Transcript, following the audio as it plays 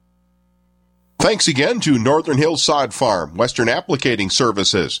Thanks again to Northern Hills Sod Farm, Western Applicating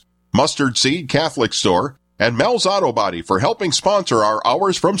Services, Mustard Seed Catholic Store, and Mel's Auto Body for helping sponsor our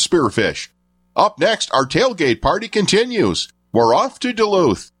Hours from Spearfish. Up next, our tailgate party continues. We're off to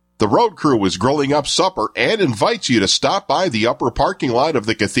Duluth. The road crew is grilling up supper and invites you to stop by the upper parking lot of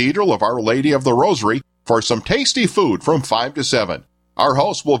the Cathedral of Our Lady of the Rosary for some tasty food from 5 to 7. Our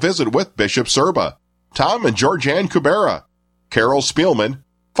hosts will visit with Bishop Serba, Tom and Georgianne Kubera, Carol Spielman,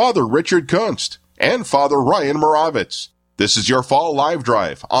 Father Richard Kunst, and Father Ryan Moravitz. This is your Fall Live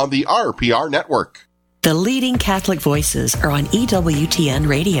Drive on the RPR Network. The leading Catholic voices are on EWTN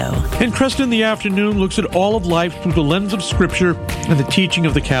Radio. And Cresta in the Afternoon looks at all of life through the lens of Scripture and the teaching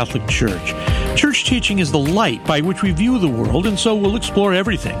of the Catholic Church. Church teaching is the light by which we view the world, and so we'll explore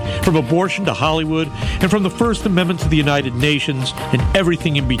everything, from abortion to Hollywood, and from the First Amendment to the United Nations, and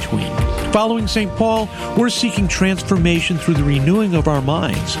everything in between. Following St. Paul, we're seeking transformation through the renewing of our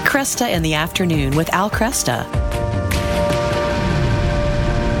minds. Cresta in the Afternoon with Al Cresta.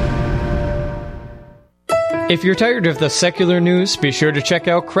 If you're tired of the secular news, be sure to check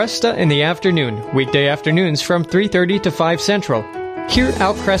out Cresta in the Afternoon, weekday afternoons from 3:30 to 5 Central. Here,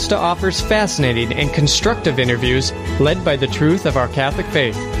 Al Cresta offers fascinating and constructive interviews led by the truth of our Catholic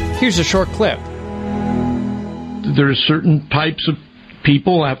faith. Here's a short clip. There are certain types of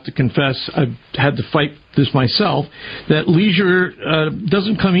people, I have to confess, I've had to fight this myself, that leisure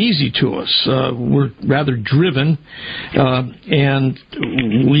doesn't come easy to us. We're rather driven, and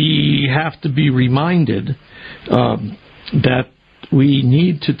we have to be reminded that we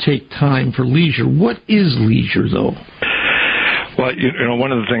need to take time for leisure. What is leisure, though? Well,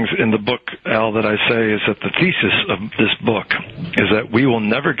 one of the things in the book, Al, that I say is that the thesis of this book is that we will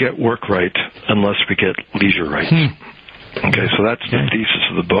never get work right unless we get leisure right. Okay, so that's the thesis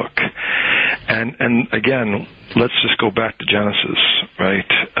of the book. And again, let's just go back to Genesis,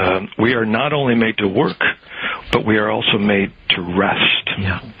 right? We are not only made to work, but we are also made to rest.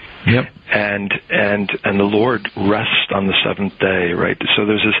 Yeah. Yep. And the Lord rests on the seventh day, right? So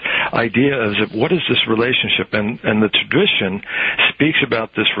there's this idea of what is this relationship? And the tradition speaks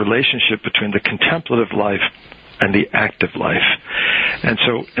about this relationship between the contemplative life and the active life. And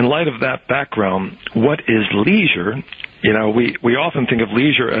so in light of that background, what is leisure? We often think of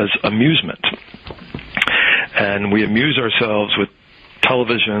leisure as amusement. And we amuse ourselves with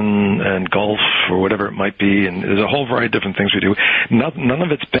television and golf or whatever it might be, and there's a whole variety of different things we do. None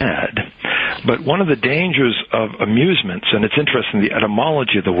of it's bad. But one of the dangers of amusements, and it's interesting, the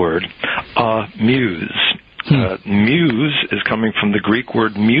etymology of the word, amuse. Muse is coming from the Greek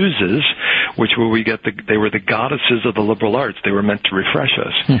word muses, which where we get they were the goddesses of the liberal arts. They were meant to refresh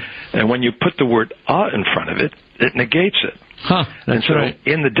us. And when you put the word in front of it, it negates it. And so right.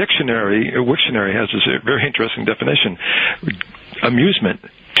 In the dictionary, Wiktionary has this very interesting definition. Amusement,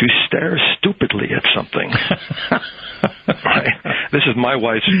 to stare stupidly at something. Right? This is my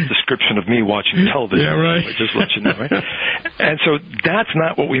wife's description of me watching television. Yeah, right. Just let you know, right? And so that's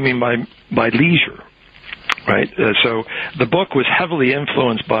not what we mean by leisure. Right. So the book was heavily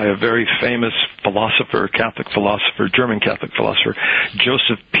influenced by a very famous philosopher, Catholic philosopher, German Catholic philosopher,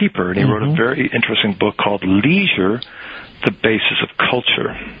 Joseph Pieper, and he wrote a very interesting book called Leisure, the Basis of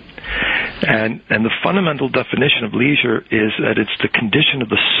Culture. And the fundamental definition of leisure is that it's the condition of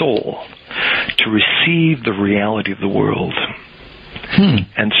the soul to receive the reality of the world.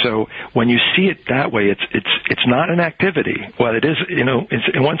 And so when you see it that way, it's not an activity. Well, it is, it's,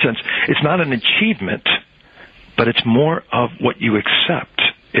 in one sense, it's not an achievement, but it's more of what you accept.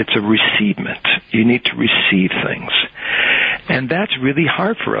 It's a receivement. You need to receive things. And that's really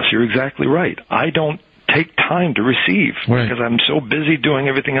hard for us. You're exactly right. I don't take time to receive because I'm so busy doing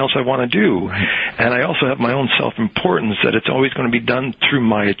everything else I want to do. Right. And I also have my own self-importance that it's always going to be done through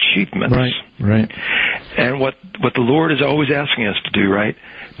my achievements. Right. And what the Lord is always asking us to do, right?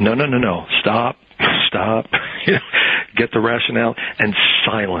 No. Stop. Get the rationale and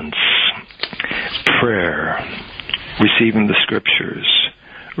silence. Prayer. Receiving the scriptures.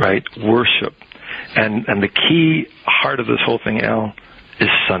 Right? Worship. And the key heart of this whole thing, Al, is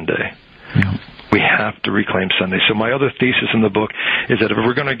Sunday. Yeah. We have to reclaim Sunday. So my other thesis in the book is that if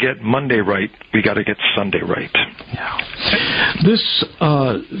we're going to get Monday right, we got to get Sunday right. Yeah. This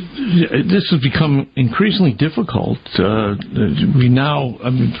has become increasingly difficult. When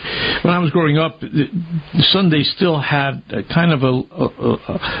I was growing up, Sunday still had kind of a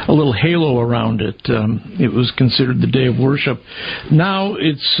little halo around it. It was considered the day of worship. Now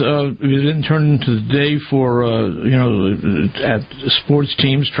it's been turned into the day for at sports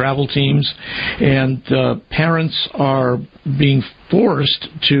teams, travel teams. And and parents are being forced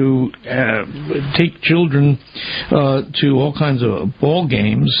to take children to all kinds of ball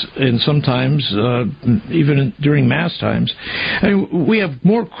games, and sometimes even during mass times. I mean, we have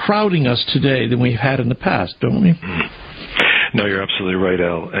more crowding us today than we've had in the past, don't we? No, you're absolutely right,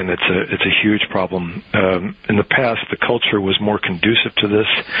 Al, and it's a huge problem. In the past, the culture was more conducive to this.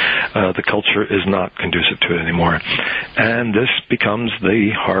 The culture is not conducive to it anymore, and this becomes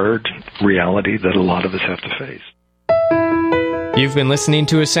the hard reality that a lot of us have to face. You've been listening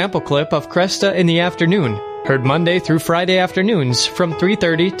to a sample clip of Cresta in the Afternoon, heard Monday through Friday afternoons from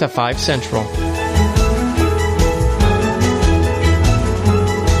 3:30 to 5 Central.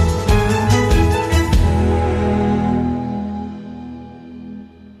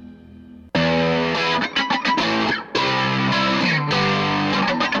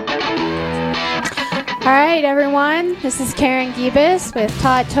 All right, everyone. This is Karen Gibas with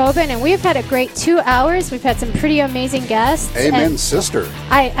Todd Tobin, and we've had a great 2 hours. We've had some pretty amazing guests. Amen, sister.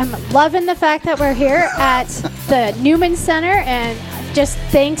 I am loving the fact that we're here at the Newman Center, and just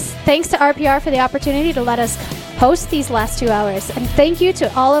thanks to RPR for the opportunity to let us host these last 2 hours. And thank you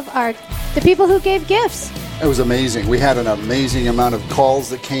to all of the people who gave gifts. It was amazing. We had an amazing amount of calls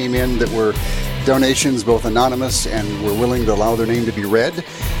that came in that were donations, both anonymous and were willing to allow their name to be read.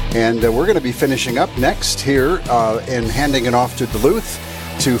 And we're going to be finishing up next here and handing it off to Duluth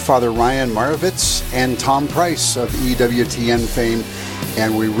to Father Ryan Marovitz and Tom Price of EWTN fame.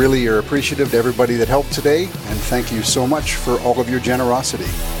 And we really are appreciative to everybody that helped today. And thank you so much for all of your generosity.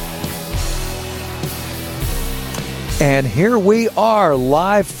 And here we are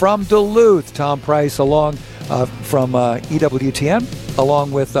live from Duluth. Tom Price along from EWTN,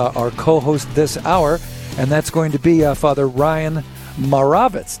 along with our co-host this hour. And that's going to be Father Ryan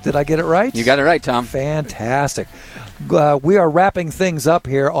Marovitz. Did I get it right? You got it right, Tom. Fantastic. We are wrapping things up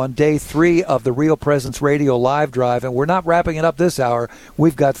here on day 3 of the Real Presence Radio live drive, and we're not wrapping it up this hour.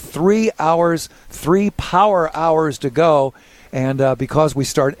 We've got 3 hours, 3 power hours to go, and because we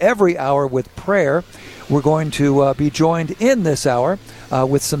start every hour with prayer, we're going to be joined in this hour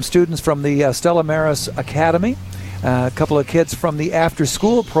with some students from the Stella Maris Academy, a couple of kids from the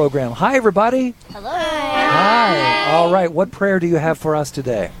after-school program. Hi, everybody. Hello. Hi. All right, what prayer do you have for us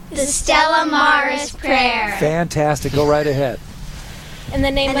today? The Stella Maris prayer. Fantastic. Go right ahead. In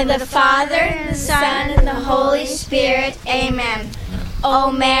the name of the Father, and the Son, and the Holy Spirit. Amen.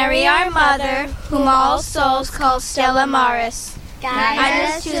 O Mary, our Mother, whom all souls call Stella Maris, guide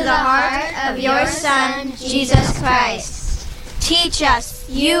us to the heart of your Son, Jesus Christ. Teach us,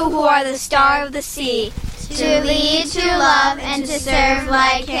 you who are the star of the sea, to lead, to love, and to serve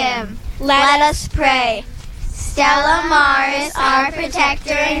like him. Let us pray. Stella Maris, our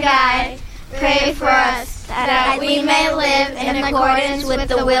protector and guide, pray for us, that we may live in accordance with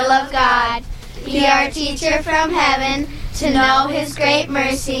the will of God. Be our teacher from heaven, to know his great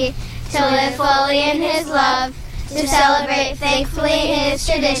mercy, to live fully in his love, to celebrate faithfully his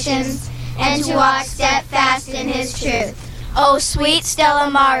traditions, and to walk steadfast in his truth. O sweet Stella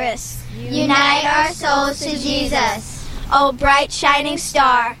Maris, unite our souls to Jesus. O bright shining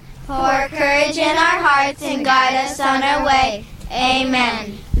star, pour courage in our hearts and guide us on our way.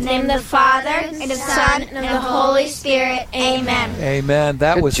 Amen. In the name of the Father, and the Son, and of the Holy Spirit. Amen. Amen.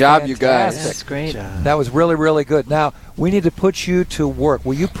 That was job, fantastic. you guys. That's great. That was really, really good. Now, we need to put you to work.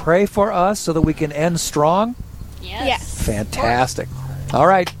 Will you pray for us so that we can end strong? Yes. Fantastic. All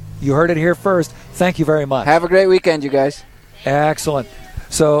right. You heard it here first. Thank you very much. Have a great weekend, you guys. Excellent.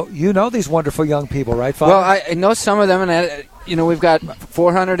 So you know these wonderful young people, right, Father? Well, I know some of them, and we've got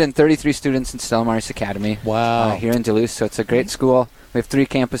 433 students in Stella Maris Academy. Wow. Here in Duluth, so it's a great school. We have 3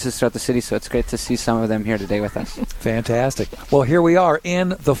 campuses throughout the city, so it's great to see some of them here today with us. Fantastic. Well, here we are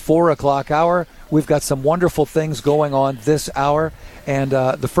in the 4 o'clock hour. We've got some wonderful things going on this hour, and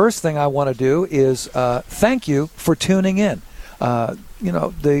the first thing I want to do is thank you for tuning in.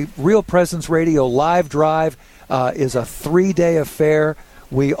 The Real Presence Radio live drive is a 3-day affair.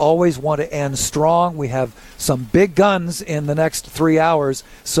 We always want to end strong. We have some big guns in the next 3 hours,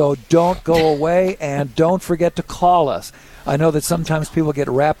 so don't go away, and don't forget to call us. I know that sometimes people get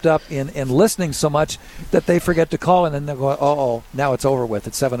wrapped up in listening so much that they forget to call, and then they go, uh-oh, now it's over with.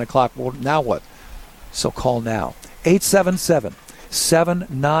 It's 7 o'clock. Well, now what? So call now.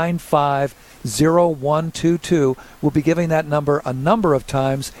 877-795-0122. We'll be giving that number a number of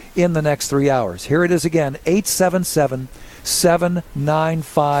times in the next 3 hours. Here it is again,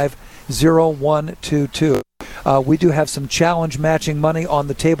 877-795-0122. We do have some challenge matching money on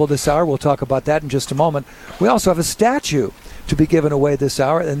the table this hour. We'll talk about that in just a moment. We also have a statue to be given away this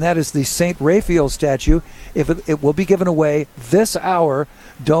hour, and that is the St. Raphael statue. It will be given away this hour.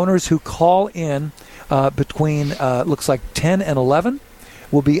 Donors who call in between, looks like 10 and 11,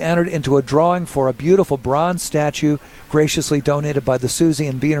 will be entered into a drawing for a beautiful bronze statue graciously donated by the Susie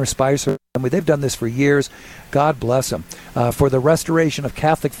and Beener Spicer family. They've done this for years. God bless them. For the restoration of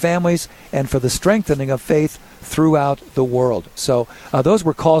Catholic families and for the strengthening of faith throughout the world. So those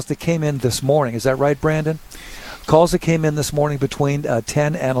were calls that came in this morning. Is that right, Brandon? Calls that came in this morning between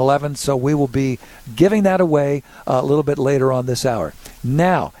 10 and 11, so we will be giving that away a little bit later on this hour.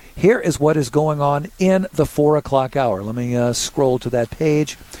 Now, here is what is going on in the 4 o'clock hour. Let me scroll to that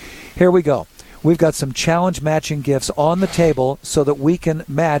page. Here we go. We've got some challenge matching gifts on the table so that we can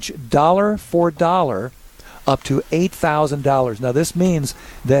match dollar for dollar up to $8,000. Now, this means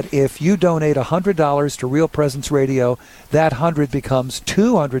that if you donate $100 to Real Presence Radio, that $100 becomes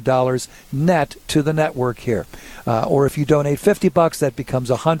 $200 net to the network here. Or if you donate $50, that becomes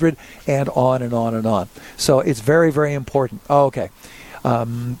 $100, and on and on and on. So it's very, very important. Oh, okay.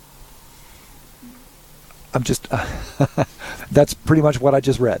 I'm just... that's pretty much what I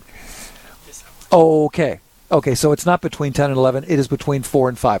just read. Okay. Okay, so it's not between 10 and 11. It is between 4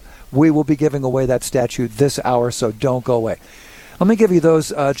 and 5. We will be giving away that statue this hour, so don't go away. Let me give you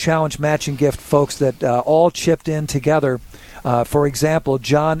those challenge matching gift folks that all chipped in together. For example,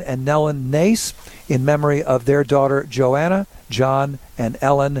 John and Nellen Nace, in memory of their daughter Joanna, John and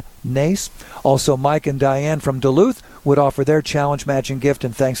Ellen Nace. Also, Mike and Diane from Duluth would offer their challenge matching gift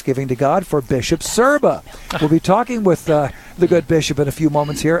in thanksgiving to God for Bishop Serba. We'll be talking with the good bishop in a few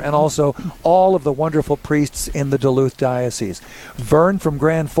moments here, and also all of the wonderful priests in the Duluth Diocese. Vern from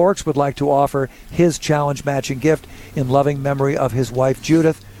Grand Forks would like to offer his challenge matching gift in loving memory of his wife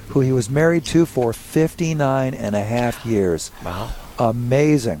Judith, who he was married to for 59 and a half years. Wow.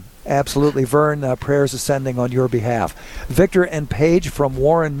 Amazing. Absolutely. Vern, prayers ascending on your behalf. Victor and Paige from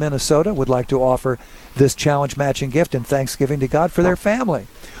Warren, Minnesota would like to offer this challenge matching gift in thanksgiving to God for their family.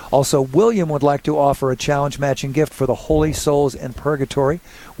 Also, William would like to offer a challenge matching gift for the Holy Souls in Purgatory.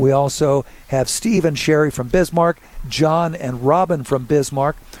 We also have Steve and Sherry from Bismarck, John and Robin from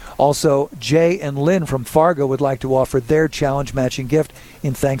Bismarck. Also, Jay and Lynn from Fargo would like to offer their challenge matching gift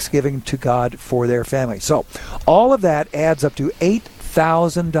in thanksgiving to God for their family. So, all of that adds up to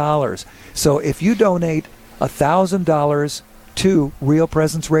 $8,000. So, if you donate $1,000 to Real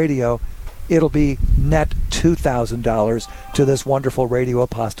Presence Radio, it'll be net $2,000 to this wonderful radio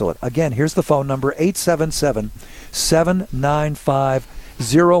apostolate. Again, here's the phone number,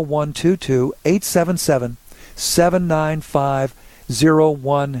 877-795-0122,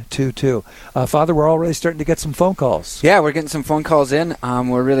 877-795-0122. Father, we're already starting to get some phone calls. Yeah, we're getting some phone calls in.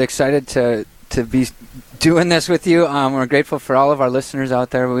 We're really excited to be doing this with you. We're grateful for all of our listeners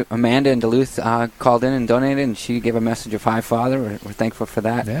out there. Amanda in Duluth called in and donated, and she gave a message of Hi, Father. We're thankful for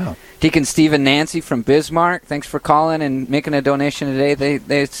that. Yeah. Deacon Steve and Nancy from Bismarck, thanks for calling and making a donation today.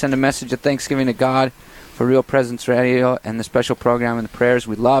 They send a message of thanksgiving to God for Real Presence Radio and the special program and the prayers.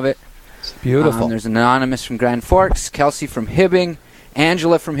 We love it. It's beautiful. There's an anonymous from Grand Forks, Kelsey from Hibbing,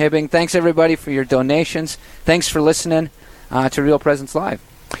 Angela from Hibbing. Thanks, everybody, for your donations. Thanks for listening to Real Presence Live.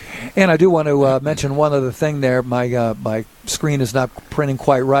 And I do want to mention one other thing there. My screen is not printing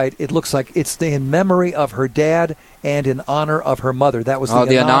quite right. It looks like it's in memory of her dad and in honor of her mother. That was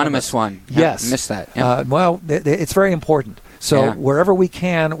the anonymous one. Yes. I missed that. Yeah. Well, it's very important. So wherever we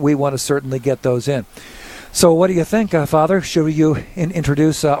can, we want to certainly get those in. So what do you think, Father? Should you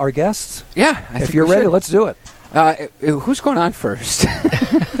introduce our guests? Yeah. If you're ready, let's do it. Who's going on first?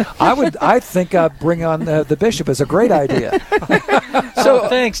 I think bring on the bishop is a great idea. So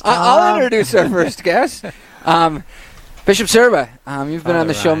thanks, Tom. I'll introduce our first guest. Bishop Serba, you've been on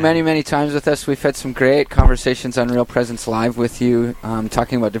the show many, many times with us. We've had some great conversations on Real Presence Live with you,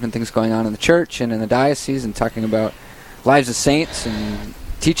 talking about different things going on in the church and in the diocese, and talking about lives of saints and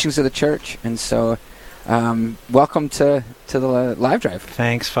teachings of the church. And so welcome to the live drive.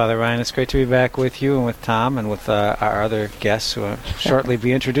 Thanks, Father Ryan. It's great to be back with you and with Tom and with our other guests who will shortly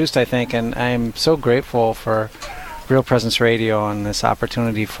be introduced, I think. And I'm so grateful for Real Presence Radio and this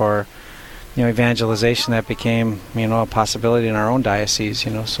opportunity for evangelization that became a possibility in our own diocese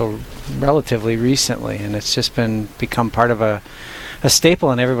so relatively recently, and it's just become part of a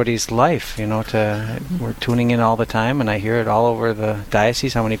staple in everybody's life. We're tuning in all the time, and I hear it all over the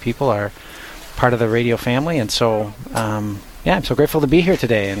diocese how many people are part of the radio family, and so Yeah, I'm so grateful to be here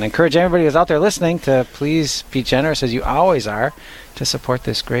today, and encourage everybody who's out there listening to please be generous, as you always are, to support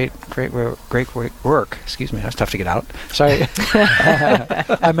this great work. Excuse me, that's tough to get out. Sorry.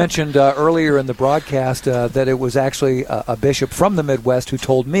 I mentioned earlier in the broadcast that it was actually a bishop from the Midwest who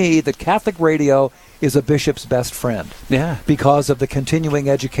told me that Catholic radio is a bishop's best friend. Yeah. Because of the continuing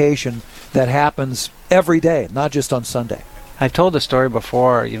education that happens every day, not just on Sunday. I've told the story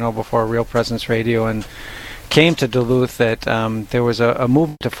before, before Real Presence Radio and came to Duluth, that there was a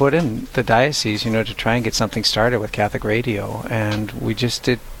movement afoot in the diocese, to try and get something started with Catholic radio, and we just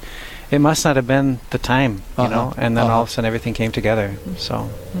did. It must not have been the time, and then all of a sudden everything came together. So,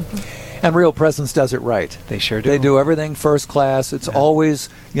 and Real Presence does it right. They sure do. They do everything first class. It's always,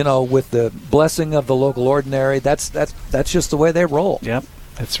 with the blessing of the local ordinary. That's just the way they roll. Yep.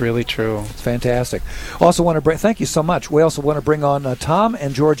 It's really true. It's fantastic. Also want to thank you so much. We also want to bring on Tom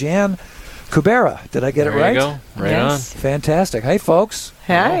and Georgianne Kubera. Did I get it right? There you go. Right on. Fantastic. Hey, folks.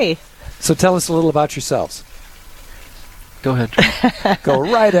 Hi. So tell us a little about yourselves. Go ahead. Go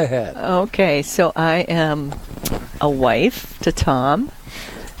right ahead. Okay, so I am a wife to Tom,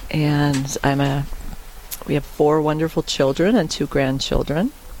 and we have 4 wonderful children and 2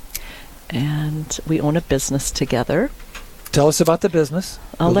 grandchildren, and we own a business together. Tell us about the business.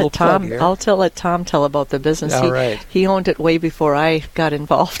 I'll let Tom tell about the business. All right. He owned it way before I got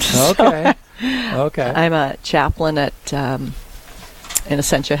involved. Okay. Okay. I'm a chaplain at in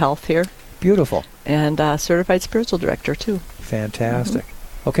Essentia Health here. Beautiful. And certified spiritual director too. Fantastic.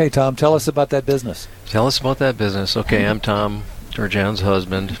 Okay, Tom, tell us about that business. Tell us about that business. Okay, I'm Tom, Georgianne's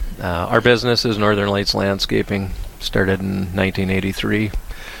husband. Our business is Northern Lights Landscaping. Started in 1983,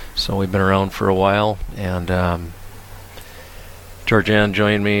 so we've been around for a while, and Georgianne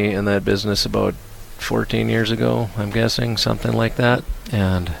joined me in that business about 14 years ago, I'm guessing, something like that,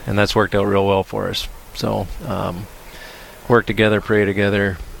 and that's worked out real well for us. So work together, pray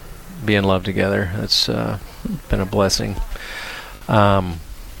together, be in love together. That's been a blessing. So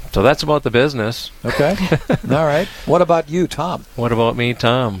that's about the business. Okay. All right. What about you, Tom? What about me,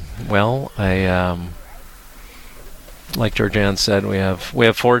 Tom? Well, I like Georgianne said, we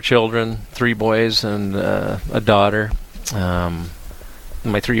have 4 children, 3 boys and a daughter.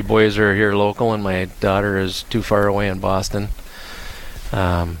 My 3 boys are here local, and my daughter is too far away in Boston.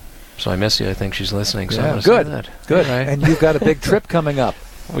 So I miss you. I think she's listening. So yeah, I'm good. that. Good. Right. And you've got a big trip coming up.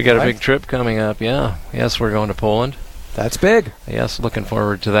 We got a big trip coming up. Yeah. Yes, we're going to Poland. That's big. Yes, looking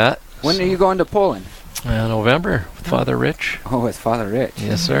forward to that. When are you going to Poland? November with Father Rich. Oh, with Father Rich.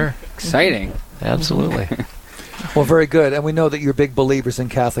 Yes, sir. Exciting. Absolutely. Well, very good. And we know that you're big believers in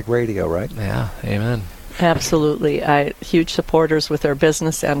Catholic radio, right? Yeah. Amen. Absolutely. Huge supporters with our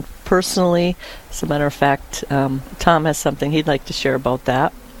business and personally. As a matter of fact, Tom has something he'd like to share about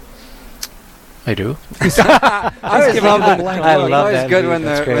that. I do. I love that. It's good when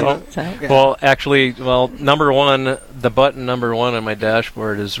Well, actually, number one, the button number 1 on my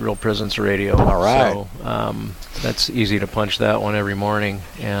dashboard is Real Presence Radio. All right. So that's easy to punch that one every morning,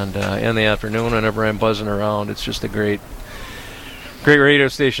 and in the afternoon, whenever I'm buzzing around, it's just a great radio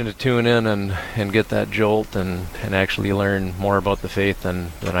station to tune in and get that jolt and actually learn more about the faith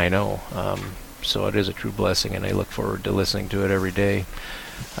than I know. So it is a true blessing, and I look forward to listening to it every day.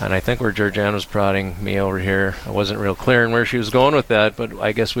 And I think where Georgianne was prodding me over here, I wasn't real clear on where she was going with that, but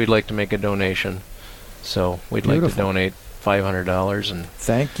I guess we'd like to make a donation. So we'd like to donate $500 and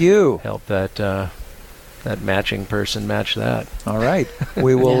thank you. Help that matching person match that. All right.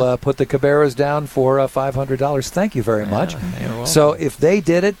 We will put the Caberas down for $500. Thank you very much. So if they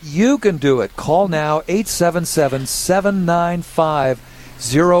did it, you can do it. Call now,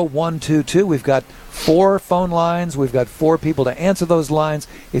 877-795-0122. We've got 4 phone lines. We've got 4 people to answer those lines.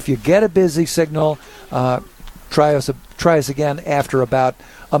 If you get a busy signal, try us again after about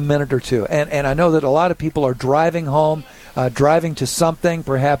a minute or 2. And I know that a lot of people are driving home, driving to something,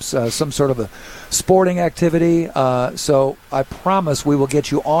 perhaps some sort of a sporting activity. So I promise we will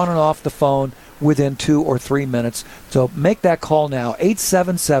get you on and off the phone within 2 or 3 minutes. So make that call now,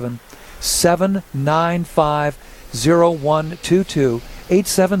 877-795-0122,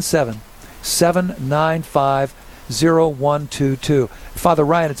 877-795-0122. Father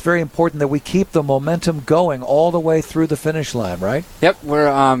Ryan, it's very important that we keep the momentum going all the way through the finish line, right? Yep,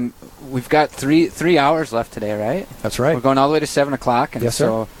 we've got three hours left today, right? That's right. We're going all the way to 7 o'clock, and yes, sir.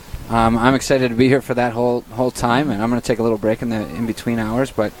 So I'm excited to be here for that whole time, and I'm going to take a little break in between hours.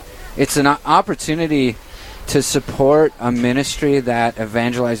 But it's an opportunity to support a ministry that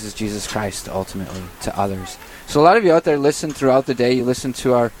evangelizes Jesus Christ ultimately to others. So a lot of you out there listen throughout the day. You listen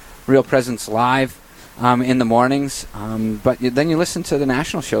to our Real Presence Live in the mornings. But then you listen to the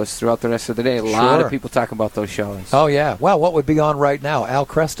national shows throughout the rest of the day. A lot of people talk about those shows. Oh, yeah. Well, what would be on right now? Al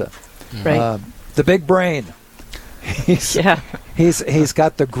Cresta. Right. The big brain. He's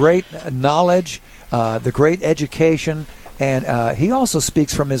got the great knowledge, the great education, and he also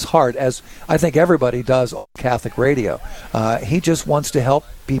speaks from his heart, as I think everybody does on Catholic radio. He just wants to help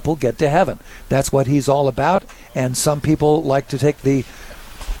people get to heaven. That's what he's all about, and some people like to take the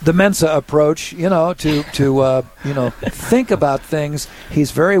Mensa approach, to think about things.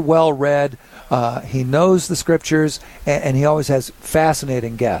 He's very well read. He knows the scriptures, and he always has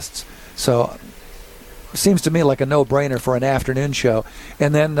fascinating guests. So seems to me like a no-brainer for an afternoon show.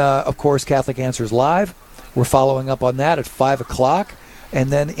 And then, of course, Catholic Answers Live. We're following up on that at 5 o'clock.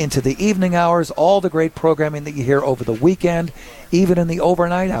 And then into the evening hours, all the great programming that you hear over the weekend, even in the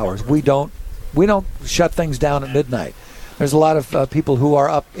overnight hours. We don't shut things down at midnight. There's a lot of people who are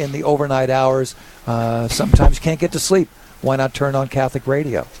up in the overnight hours, sometimes can't get to sleep. Why not turn on Catholic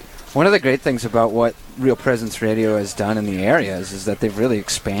radio? One of the great things about what Real Presence Radio has done in the areas is that they've really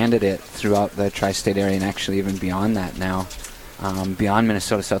expanded it throughout the tri-state area and actually even beyond that now, beyond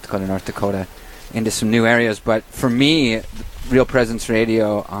Minnesota, South Dakota, North Dakota, into some new areas. But for me, Real Presence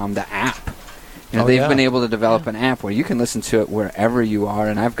Radio, the app, they've been able to develop an app where you can listen to it wherever you are.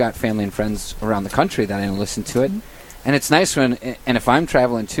 And I've got family and friends around the country that I listen to it. And it's nice and if I'm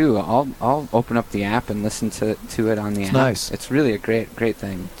traveling too, I'll open up the app and listen to it on the app. Nice. It's really a great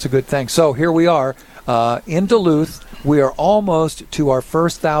thing. It's a good thing. So here we are in Duluth. We are almost to our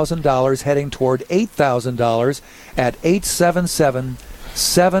first $1,000, heading toward $8,000 at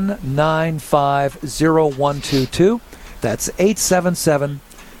 877-795-0122. That's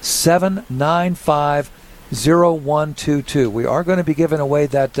 877-795-0122. We are going to be giving away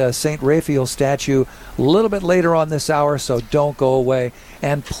that St. Raphael statue a little bit later on this hour, so don't go away.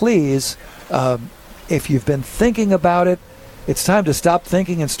 And please, if you've been thinking about it, it's time to stop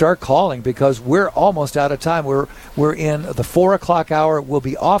thinking and start calling, because we're almost out of time. We're in the 4 o'clock hour. We'll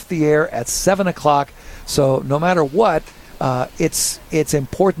be off the air at 7 o'clock. So no matter what, it's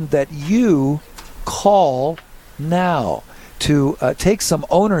important that you call now to take some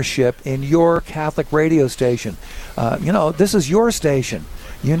ownership in your Catholic radio station. This is your station.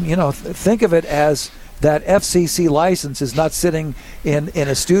 Think of it as that FCC license is not sitting in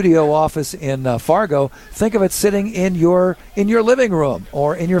a studio office in Fargo. Think of it sitting in your living room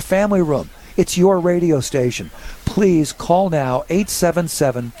or in your family room. It's your radio station. Please call now,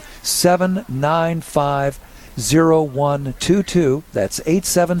 877-795-0122. That's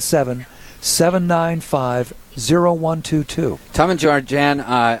 877-795-0122. Tom and Georgianne,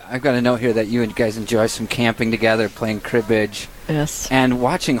 I've got a note here that you guys enjoy some camping together, playing cribbage. Yes. And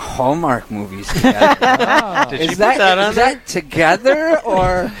watching Hallmark movies together. Did you put that on is that together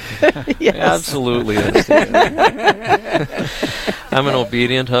or? Yes. Absolutely. That's together. I'm an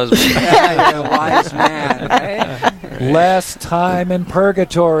obedient husband. Yeah, you're a wise man, right? Less time in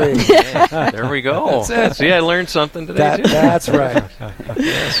purgatory. Yeah, there we go. See, I learned something today, too. That's right.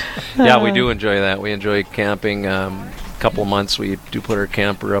 Yes. Yeah, we do enjoy that. We enjoy camping. Couple of months we do put our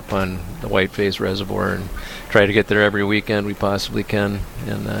camper up on the Whiteface Reservoir and try to get there every weekend we possibly can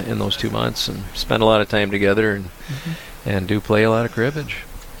in those 2 months, and spend a lot of time together and do play a lot of cribbage.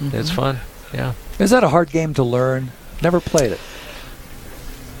 It's fun. Yeah. Is that a hard game to learn? Never played it.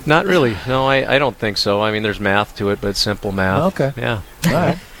 Not really. No, I don't think so. I mean, there's math to it, but it's simple math. Okay. Yeah. All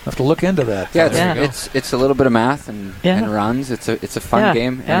right. I have to look into that. Yeah, it's a little bit of math and runs. It's a fun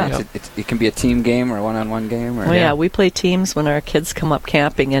game. Yeah. And it can be a team game or a one-on-one game. Or, we play teams when our kids come up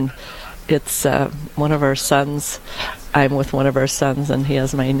camping, and it's one of our sons. I'm with one of our sons, and he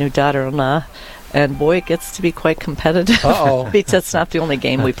has my new daughter-in-law. And boy, it gets to be quite competitive. Uh-oh. Because that's not the only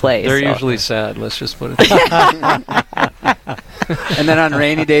game we play. They're usually sad. Let's just put it that way. And then on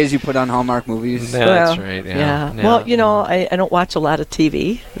rainy days, you put on Hallmark movies. Yeah, that's right. Yeah. Well, I don't watch a lot of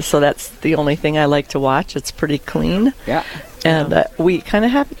TV, so that's the only thing I like to watch. It's pretty clean. Yeah. And we kind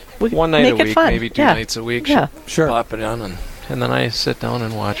of have one night make a it week, fun. maybe 2 nights a week. Yeah, sure. Pop it on and then I sit down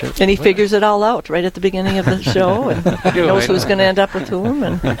and watch it. And he figures it all out right at the beginning of the show, and knows who's going to end up with whom,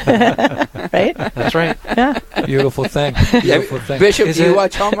 and right? That's right. Yeah. Beautiful thing. Beautiful thing. Bishop, do you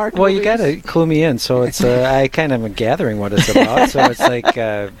watch Hallmark Well, movies? you got to clue me in. So it's I kind of am gathering what it's about. So it's like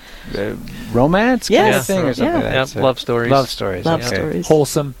romance kind of thing or something like that. Yeah, So love stories. Love stories. Love okay. stories.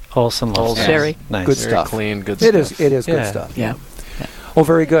 Wholesome. Very. Nice. Good Very stuff. clean, good It stuff. is good stuff. Yeah. Oh,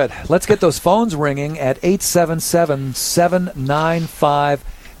 very good. Let's get those phones ringing at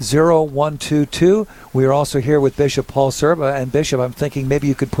 877-795-0122. We are also here with Bishop Paul Serba. And Bishop, I'm thinking maybe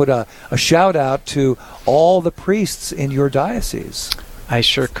you could put a shout out to all the priests in your diocese. I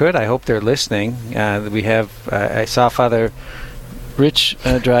sure could. I hope they're listening. We have. I saw Father Rich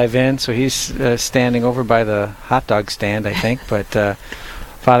drive in, so he's standing over by the hot dog stand, I think. But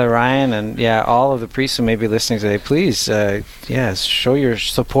Father Ryan and all of the priests who may be listening today, please, show your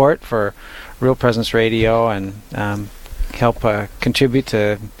support for Real Presence Radio and help contribute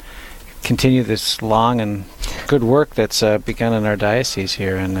to continue this long and good work that's begun in our diocese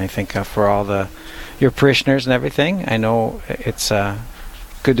here. And I think for all your parishioners and everything, I know it's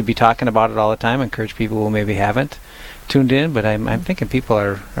good to be talking about it all the time. Encourage people who maybe haven't tuned in, but I'm thinking people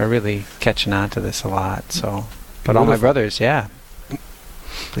are really catching on to this a lot. So, but all my brothers,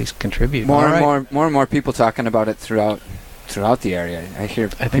 please contribute. More and more people talking about it throughout the area. I hear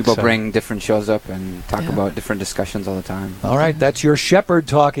people bring different shows up and talk about different discussions all the time. All right, that's your shepherd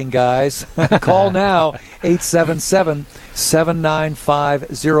talking, guys. Call now,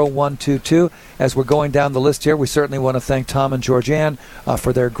 877-795-0122. As we're going down the list here, we certainly want to thank Tom and Georgianne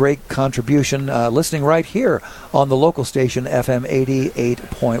for their great contribution, listening right here on the local station, FM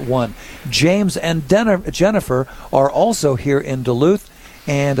 88.1. James and Jennifer are also here in Duluth.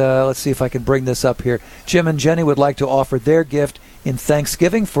 And let's see if I can bring this up here. Jim and Jenny would like to offer their gift in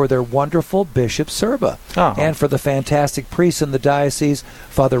thanksgiving for their wonderful Bishop Serba and for the fantastic priests in the diocese,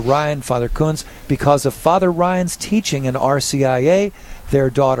 Father Ryan, Father Kunz. Because of Father Ryan's teaching in RCIA,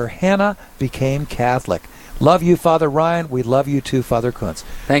 their daughter Hannah became Catholic. Love you, Father Ryan. We love you too, Father Kunz.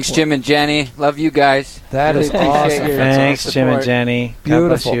 Thanks, Jim and Jenny. Love you guys. That is awesome. Thanks, Jim and Jenny. Beautiful. God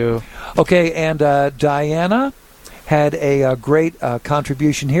bless you. Okay, and Diana had a great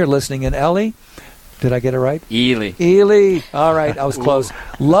contribution here, listening in Ellie. Did I get it right? Ely. All right, I was close.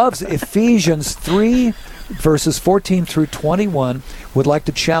 Loves Ephesians 3, verses 14 through 21. Would like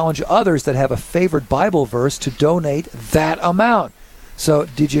to challenge others that have a favorite Bible verse to donate that amount. So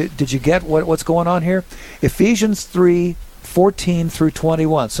did you get what's going on here? Ephesians 3, 14 through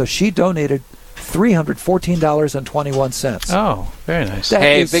 21. So she donated $314.21. Oh, very nice.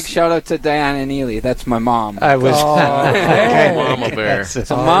 Big shout out to Diana and Ely. That's my mom. I was Mama Bear.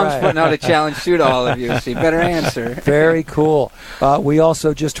 So Mom's putting out a challenge too to all of you, so you better answer. Very cool. We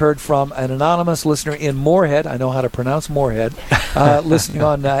also just heard from an anonymous listener in Moorhead. I know how to pronounce Moorhead. Listening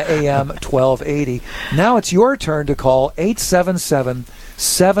on AM 1280. Now it's your turn to call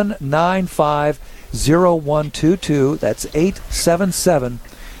 877-795-0122. That's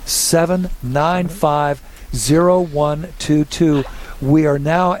 877-795-0122. We are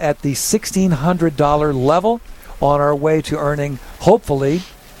now at the $1,600 level, on our way to earning, hopefully,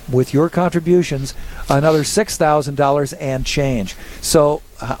 with your contributions, another $6,000 and change. So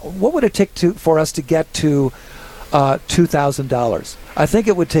what would it take for us to get to $2,000? I think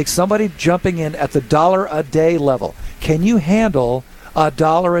it would take somebody jumping in at the $1 a day level. Can you handle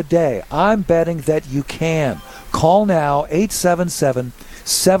 $1 a day? I'm betting that you can. Call now,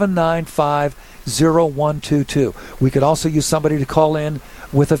 877-795-0122. We could also use somebody to call in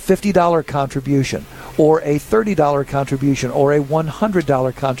with a $50 contribution, or a $30 contribution, or a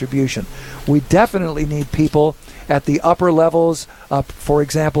 $100 contribution. We definitely need people at the upper levels, for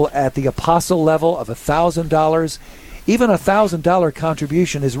example, at the apostle level of $1,000. Even a $1,000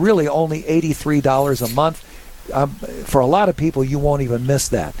 contribution is really only $83 a month. For a lot of people, you won't even miss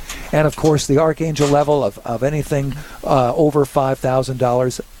that. And, of course, the archangel level of anything over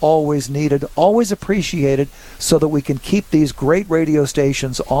 $5,000, always needed, always appreciated, so that we can keep these great radio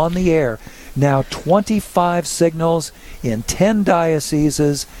stations on the air. Now 25 signals in 10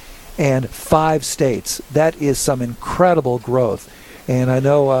 dioceses and 5 states. That is some incredible growth. And I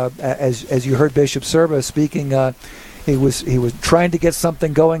know, as you heard Bishop Serba speaking, he was trying to get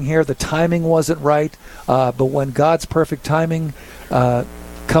something going here. The timing wasn't right, but when God's perfect timing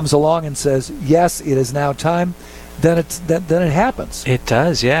comes along and says, "Yes, it is now time," then it happens. It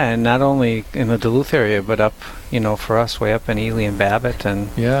does, yeah, and not only in the Duluth area, but up, for us, way up in Ely and Babbitt, and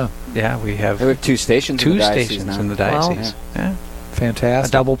we have 2 stations. In the diocese. Wow. Yeah, fantastic.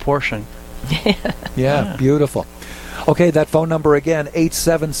 A double portion. Yeah, beautiful. Okay, that phone number again: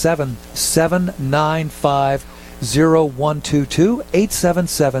 877-795-0122,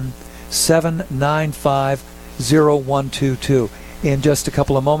 877-795-0122. In just a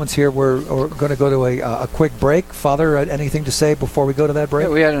couple of moments here, we're going to go to a quick break. Father, anything to say before we go to that break?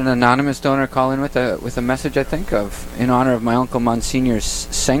 Yeah, we had an anonymous donor call in with a message, I think, in honor of my uncle Monsignor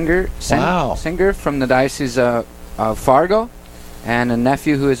Senger from the Diocese of Fargo, and a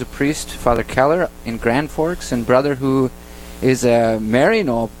nephew who is a priest, Father Keller, in Grand Forks, and brother who is a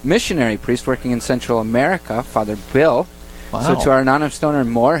Maryknoll missionary priest working in Central America, Father Bill. Wow. So to our anonymous donor in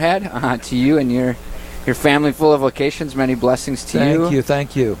Moorhead, to you and your family full of vocations, many blessings to you.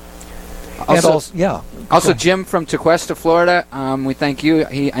 Thank you. Also, Jim from Tequesta, Florida. We thank you.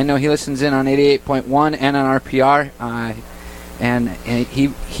 I know he listens in on 88.1 and on RPR. And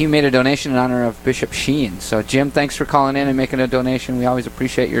he made a donation in honor of Bishop Sheen. So, Jim, thanks for calling in and making a donation. We always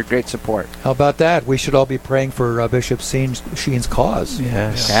appreciate your great support. How about that? We should all be praying for Bishop Sheen's cause.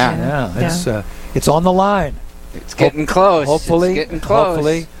 Yes. Yeah. It's on the line. It's getting close.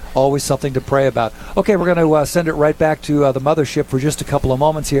 Hopefully, always something to pray about. Okay, we're going to send it right back to the mothership for just a couple of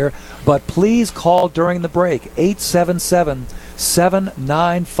moments here. But please call during the break,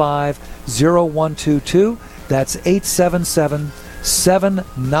 877-795-0122. That's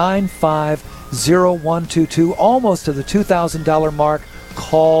 877-795-0122. Almost to the $2,000 mark.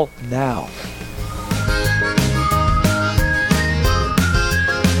 Call now.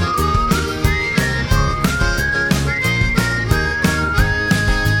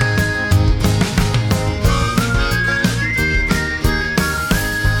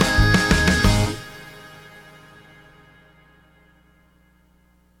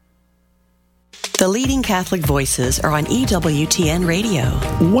 The leading Catholic voices are on EWTN Radio.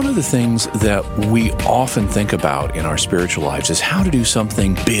 One of the things that we often think about in our spiritual lives is how to do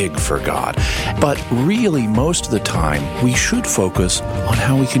something big for God. But really, most of the time, we should focus on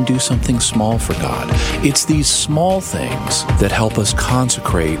how we can do something small for God. It's these small things that help us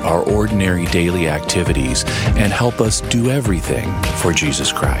consecrate our ordinary daily activities and help us do everything for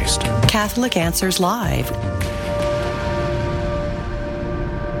Jesus Christ. Catholic Answers Live.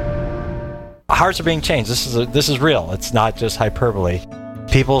 Hearts are being changed. This is real. It's not just hyperbole.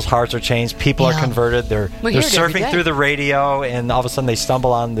 People's hearts are changed. People are converted. They're surfing through the radio, and all of a sudden they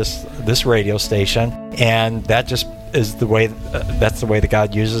stumble on this radio station, and that just is the way. That's the way that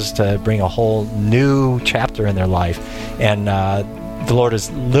God uses to bring a whole new chapter in their life, and the Lord is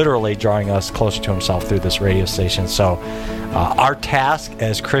literally drawing us closer to Himself through this radio station. So, our task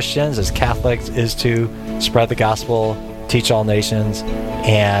as Christians, as Catholics, is to spread the gospel, teach all nations,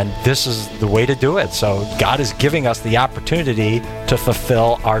 and this is the way to do it. So God is giving us the opportunity to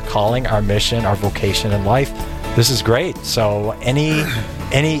fulfill our calling, our mission, our vocation in life. This is great. So you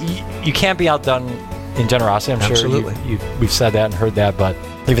can't be outdone in generosity. I'm Absolutely. Sure we've said that and heard that, but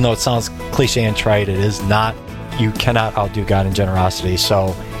even though it sounds cliche and trite, it is not. You cannot outdo God in generosity.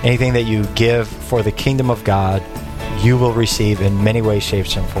 So anything that you give for the kingdom of God, you will receive in many ways,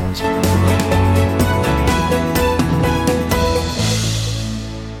 shapes, and forms.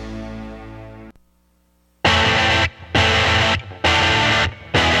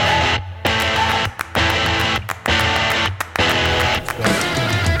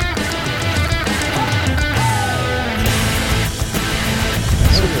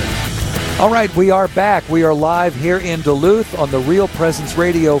 All right, we are back. We are live here in Duluth on the Real Presence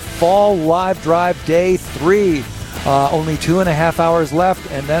Radio Fall Live Drive Day 3. Only 2.5 hours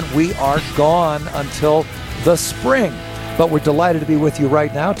left, and then we are gone until the spring. But we're delighted to be with you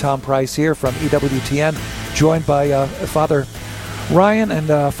right now. Tom Price here from EWTN, joined by Father Ryan.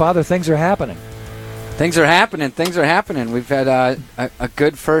 And Father, things are happening. Things are happening. We've had a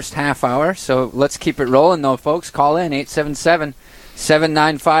good first half hour, so let's keep it rolling, though, folks. Call in,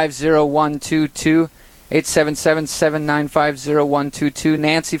 877-795-0122, 877-795-0122.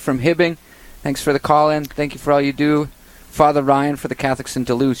 Nancy from Hibbing, thanks for the call-in. Thank you for all you do. Father Ryan for the Catholics in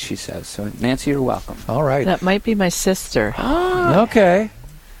Duluth, she says. So, Nancy, you're welcome. All right. That might be my sister. Okay.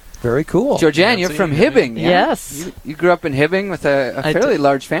 Very cool. Georgianne, you're from Hibbing. Yeah? Yes. You grew up in Hibbing with a fairly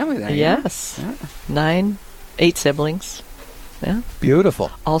large family there. Yes. Yeah. 8 siblings. Yeah.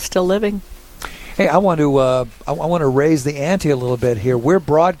 Beautiful. All still living. Hey, I want to raise the ante a little bit here. We're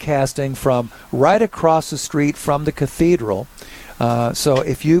broadcasting from right across the street from the cathedral. So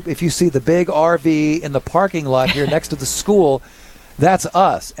if you see the big RV in the parking lot here next to the school, that's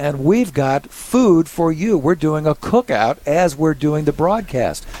us. And we've got food for you. We're doing a cookout as we're doing the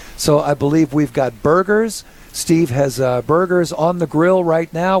broadcast. So I believe we've got burgers. Steve has burgers on the grill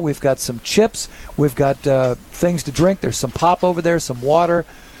right now. We've got some chips. We've got things to drink. There's some pop over there, some water.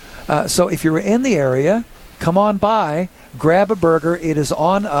 So if you're in the area, come on by, grab a burger. It is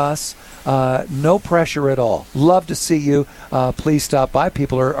on us. No pressure at all. Love to see you. Please stop by.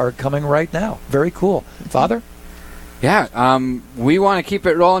 People are coming right now. Very cool. Father? Yeah, we want to keep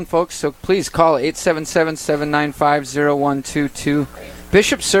it rolling, folks, so please call 877-795-0122.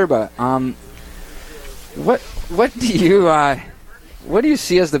 Bishop Serba, what do you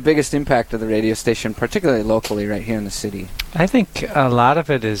see as the biggest impact of the radio station, particularly locally right here in the city? I think a lot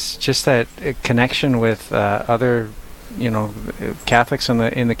of it is just that connection with other, Catholics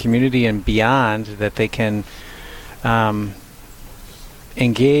in the community and beyond, that they can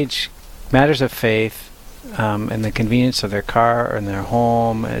engage matters of faith and the convenience of their car or in their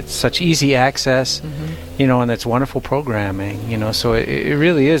home. It's such easy access, and it's wonderful programming, so it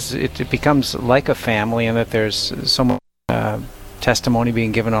really is, it becomes like a family, and that there's so much testimony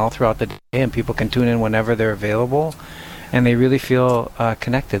being given all throughout the day, and people can tune in whenever they're available, and they really feel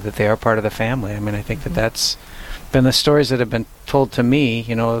connected, that they are part of the family. I mean, I think that's been the stories that have been told to me.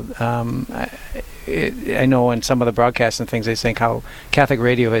 I know in some of the broadcasts and things, they think how Catholic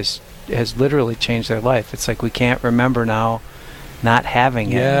radio has literally changed their life. It's like we can't remember now not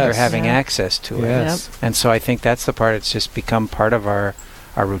having it or having access to it. And so I think that's the part. It's just become part of our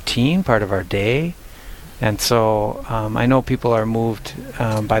routine, part of our day. And so I know people are moved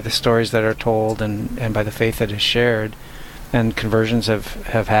by the stories that are told and by the faith that is shared, and conversions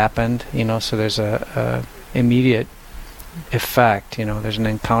have happened, so there's a immediate effect, there's an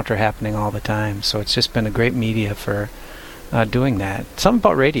encounter happening all the time. So it's just been a great media for doing that. Something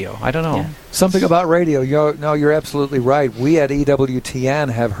about radio, I don't know. Yeah. Something about radio. You're absolutely right. We at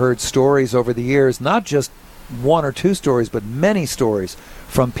EWTN have heard stories over the years, not just one or two stories, but many stories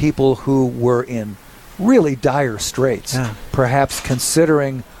from people who were in really dire straits, perhaps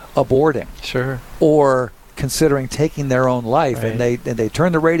considering aborting, or considering taking their own life, and they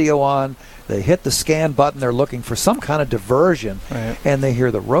turn the radio on, they hit the scan button, they're looking for some kind of diversion, and they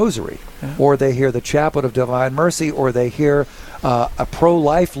hear the Rosary, or they hear the Chaplet of Divine Mercy, or they hear a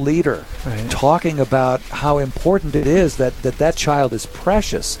pro-life leader talking about how important it is that child is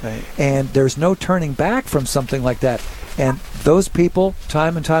precious, and there's no turning back from something like that. And those people,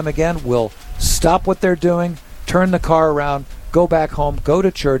 time and time again, will stop what they're doing, turn the car around, go back home, go to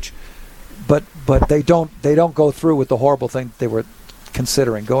church, but they don't go through with the horrible thing they were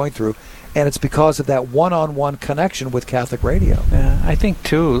considering going through, and it's because of that one-on-one connection with Catholic radio. Yeah, I think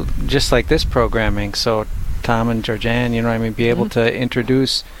too, just like this programming. So Tom and Georgianne, be able to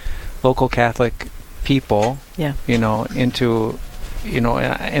introduce local Catholic people, into, in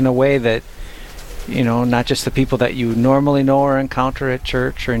a way that, not just the people that you normally know or encounter at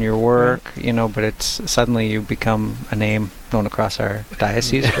church or in your work, but it's suddenly you become a name known across our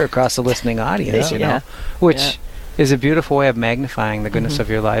diocese or across the listening audience, which is a beautiful way of magnifying the goodness of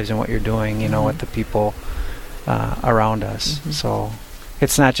your lives and what you're doing, with the people around us. So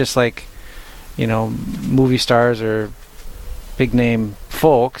it's not just like, movie stars or big name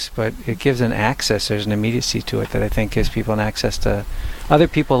folks, but it gives an access. There's an immediacy to it that I think gives people an access to other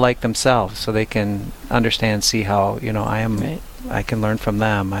people like themselves, so they can understand, see how I can learn from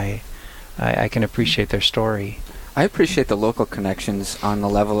them. I can appreciate their story. I appreciate the local connections on the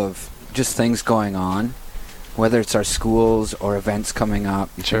level of just things going on, whether it's our schools or events coming up.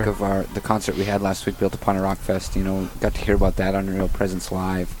 You think of the concert we had last week, Built Upon a Rock Fest. Got to hear about that on Real Presence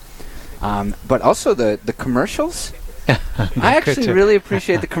Live. But also the commercials. I actually really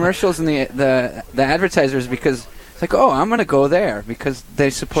appreciate the commercials and the advertisers, because it's like, I'm going to go there because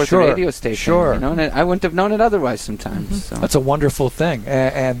they support the radio station. And I wouldn't have known it otherwise sometimes. So. That's a wonderful thing,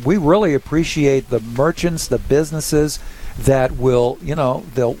 and we really appreciate the merchants, the businesses that will,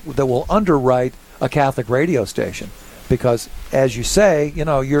 that will underwrite a Catholic radio station, because, as you say,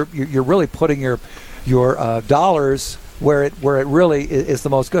 you're really putting your dollars where it really is the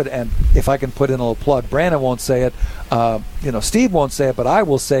most good. And if I can put in a little plug, Brandon won't say it, Steve won't say it, but I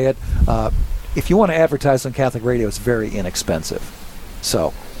will say it. If you want to advertise on Catholic radio, it's very inexpensive.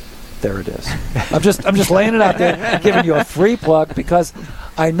 So there it is. I'm just laying it out there, giving you a free plug, because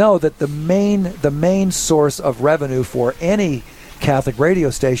I know that the main source of revenue for any Catholic radio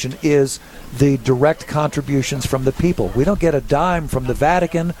station is the direct contributions from the people. We don't get a dime from the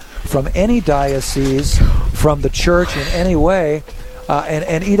Vatican, from any diocese, from the church in any way,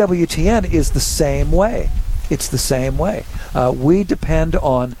 and EWTN is the same way. It's the same way. We depend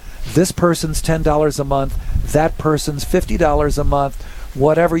on this person's $10 a month, that person's $50 a month.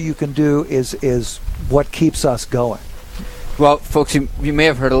 Whatever you can do is what keeps us going. Well, folks, you may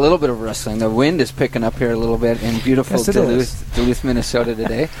have heard a little bit of rustling. The wind is picking up here a little bit in beautiful Duluth, Minnesota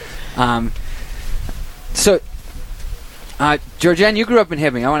today. Georgianne, you grew up in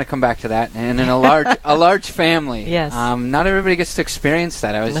Hibbing. I want to come back to that. And in a large family. Yes. Not everybody gets to experience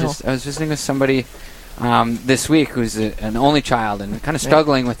that. I was visiting with somebody this week who's an only child and kind of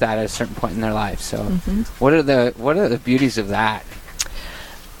struggling with that at a certain point in their life. So, what are the beauties of that?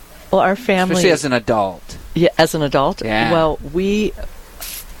 Well, our family, especially as an adult. Yeah, as an adult. Yeah. Well, we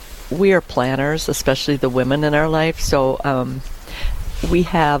are planners, especially the women in our life. So we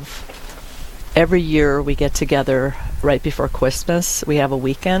have every year we get together right before Christmas. We have a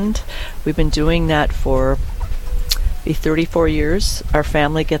weekend. We've been doing that for 34 years. Our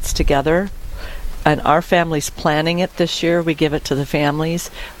family gets together, and our family's planning it this year. We give it to the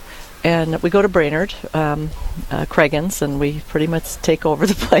families. and we go to Brainerd, Craigan's, and we pretty much take over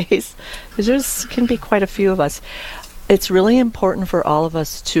the place. Because can be quite a few of us. It's really important for all of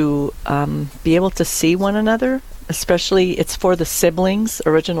us to be able to see one another, especially it's for the siblings,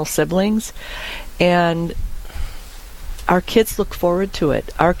 original siblings, and our kids look forward to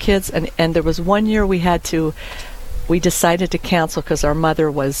it. Our kids, and there was one year we decided to cancel because our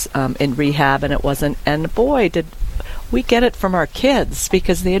mother was in rehab and it wasn't, and boy, did we get it from our kids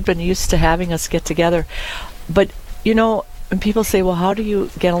because they had been used to having us get together. But, you know, when people say, well, how do you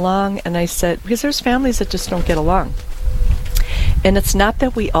get along? And I said, because there's families that just don't get along. And it's not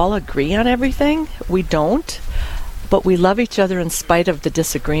that we all agree on everything. We don't. But we love each other in spite of the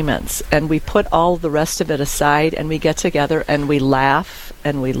disagreements. And we put all the rest of it aside and we get together and we laugh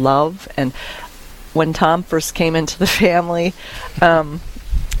and we love. And when Tom first came into the family,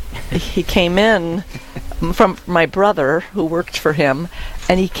 he came in from my brother who worked for him,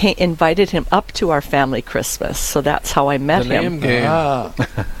 and he invited him up to our family Christmas. So that's how I met him. Name game.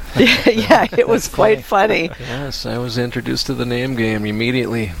 Yeah, it was quite funny. Yes, I was introduced to the name game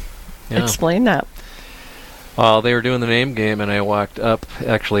immediately. Yeah. Explain that. Well, they were doing the name game, and I walked up.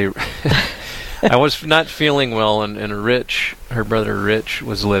 Actually, I was not feeling well, and Rich, her brother Rich,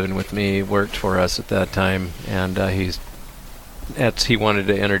 was living with me, worked for us at that time, and he wanted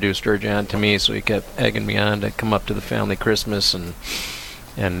to introduce Georgianne to me, so he kept egging me on to come up to the family Christmas and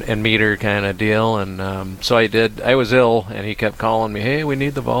meet her kind of deal. And so I did. I was ill, and he kept calling me, hey, we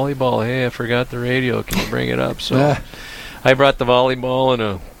need the volleyball. Hey, I forgot the radio. Can you bring it up? So I brought the volleyball and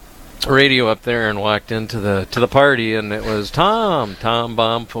a radio up there and walked into the party, and it was Tom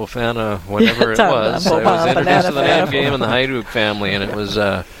Bomb Fofana, whatever it was. I was introduced to the name game and the Hajduk family, and it was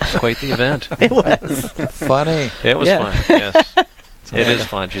quite the event. It was funny. It was fun. Yes, it is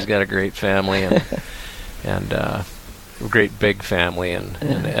fun. She's got a great family and a great big family, and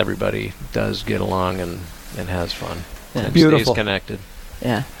everybody does get along and has fun. And Beautiful. Stays connected.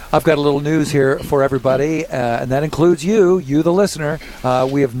 Yeah. I've got a little news here for everybody, and that includes you, the listener.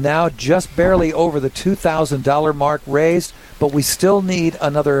 We have now just barely over the $2,000 mark raised, but we still need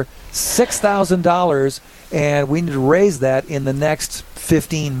another $6,000, and we need to raise that in the next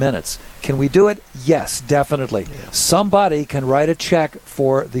 15 minutes. Can we do it? Yes, definitely. Yeah. Somebody can write a check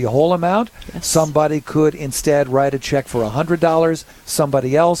for the whole amount. Yes. Somebody could instead write a check for $100.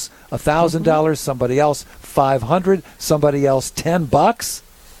 Somebody else $1,000. Somebody else $500. Somebody else $10.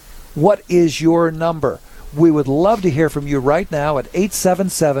 What is your number? We would love to hear from you right now at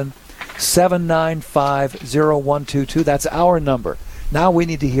 877-795-0122. That's our number. Now we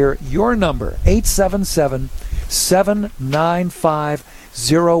need to hear your number,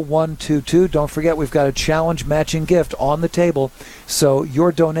 877-795-0122. Don't forget, we've got a challenge matching gift on the table. So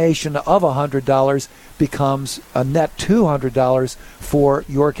your donation of $100 becomes a net $200 for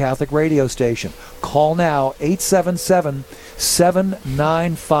your Catholic radio station. Call now,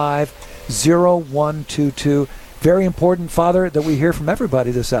 877-795-0122. Very important, Father, that we hear from everybody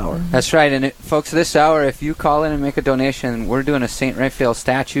this hour. That's right. And folks, this hour, if you call in and make a donation, we're doing a St. Raphael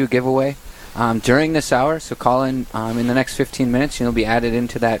statue giveaway during this hour. So call in the next 15 minutes, and you'll be added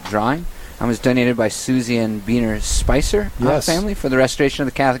into that drawing. It was donated by Susie and Beener Spicer family for the restoration of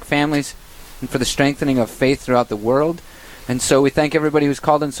the Catholic families and for the strengthening of faith throughout the world. And so we thank everybody who's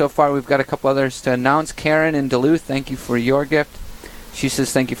called in so far. We've got a couple others to announce. Karen in Duluth, thank you for your gift. She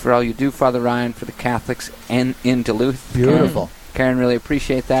says, thank you for all you do, Father Ryan, for the Catholics and in Duluth. Beautiful. Karen, really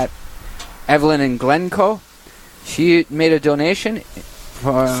appreciate that. Evelyn in Glencoe, she made a donation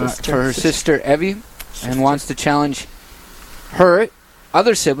for her sister Evie and wants to challenge her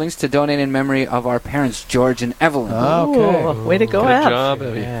other siblings to donate in memory of our parents, George and Evelyn. Okay. Ooh, way to go, Good Ev. job,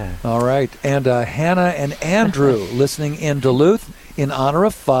 Evie. Yeah. All right. And Hannah and Andrew listening in Duluth in honor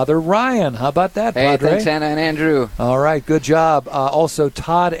of Father Ryan. How about that, Hey, Padre? thanks, Hannah and Andrew. All right, good job. Also,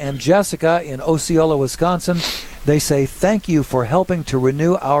 Todd and Jessica in Osceola, Wisconsin. They say, thank you for helping to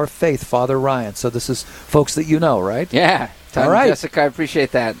renew our faith, Father Ryan. So this is folks that you know, right? Yeah. Todd and Jessica, I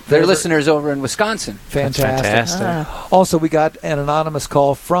appreciate that. They're listeners over in Wisconsin. Fantastic. Also, we got an anonymous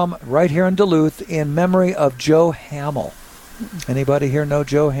call from right here in Duluth in memory of Joe Hamill. Anybody here know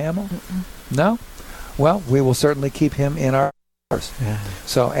Joe Hamill? No? Well, we will certainly keep him in our prayers.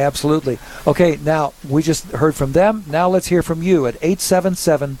 So, absolutely. Okay, now, we just heard from them. Now let's hear from you at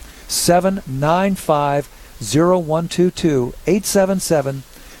 877-795-0122.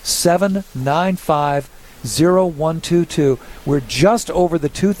 877-795-0122. We're just over the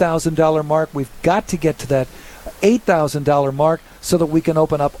 $2,000 mark. We've got to get to that $8,000 mark so that we can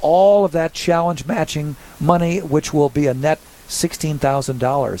open up all of that challenge matching money, which will be a net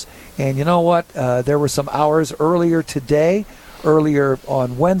 $16,000. And you know what? There were some hours earlier today earlier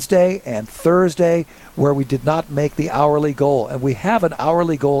on Wednesday and Thursday where we did not make the hourly goal. And we have an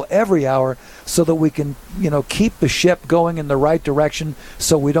hourly goal every hour so that we can, keep the ship going in the right direction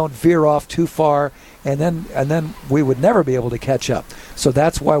so we don't veer off too far, and then we would never be able to catch up. So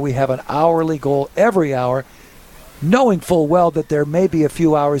that's why we have an hourly goal every hour, knowing full well that there may be a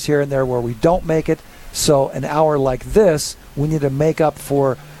few hours here and there where we don't make it. So an hour like this, we need to make up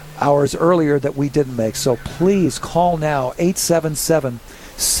for hours earlier that we didn't make. So please call now,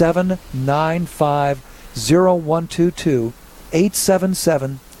 877-795-0122,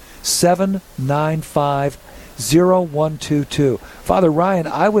 877-795-0122. Father Ryan,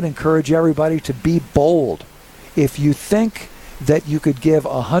 I would encourage everybody to be bold. If you think that you could give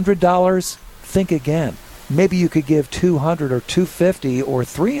 $100, think again. Maybe you could give $200 or $250 or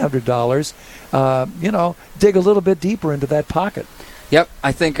 $300. Dig a little bit deeper into that pocket. Yep,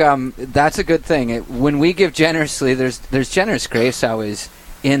 I think that's a good thing. When we give generously, there's generous grace always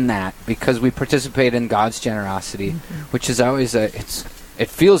in that, because we participate in God's generosity, which is always it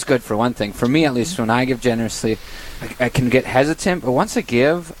feels good for one thing. For me, at least, when I give generously, I can get hesitant, but once I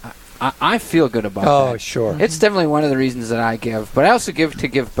give, I feel good about that. Oh, sure. It's definitely one of the reasons that I give, but I also give to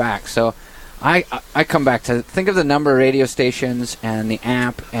give back. So I come back to think of the number of radio stations and the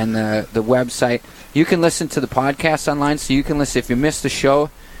app and the website. You can listen to the podcast online, so you can listen. If you missed the show,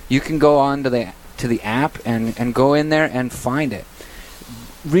 you can go on to the app and go in there and find it.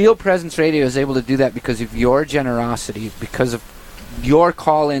 Real Presence Radio is able to do that because of your generosity, because of your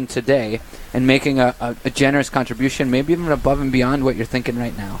call in today and making a generous contribution, maybe even above and beyond what you're thinking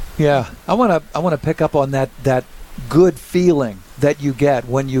right now. Yeah, I want to pick up on that good feeling that you get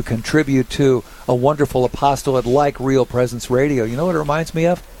when you contribute to a wonderful apostolate like Real Presence Radio. You know what it reminds me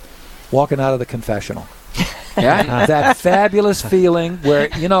of? Walking out of the confessional. Yeah. That fabulous feeling where,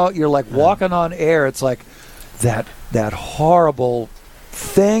 you're like walking on air. It's like that horrible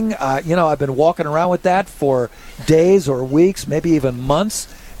thing. I've been walking around with that for days or weeks, maybe even months.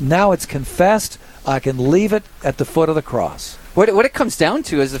 Now it's confessed. I can leave it at the foot of the cross. What it comes down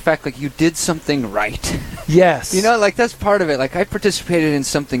to is the fact, you did something right. Yes. That's part of it. I participated in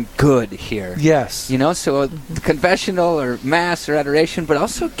something good here. Yes. So confessional or mass or adoration, but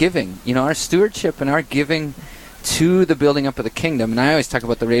also giving. Our stewardship and our giving to the building up of the kingdom. And I always talk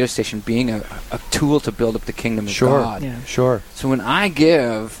about the radio station being a tool to build up the kingdom of God. Yeah. Sure. So when I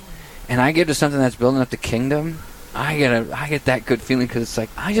give, and I give to something that's building up the kingdom, I get that good feeling, because it's like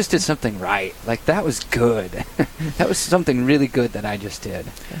I just did something right. That was good. That was something really good that I just did.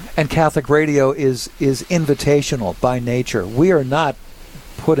 And Catholic radio is invitational by nature. We are not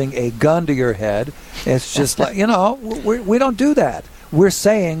putting a gun to your head. It's just we don't do that. We're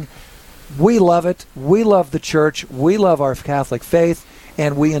saying we love it. We love the church. We love our Catholic faith,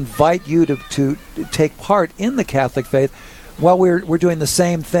 and we invite you to take part in the Catholic faith. Well, we're doing the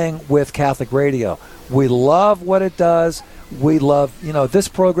same thing with Catholic radio. We love what it does. We love, this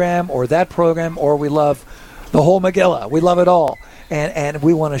program or that program, or we love the whole Megillah. We love it all. And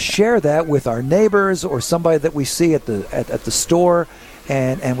we want to share that with our neighbors or somebody that we see at the store.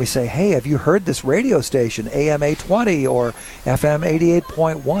 And we say, hey, have you heard this radio station, AM 820 or FM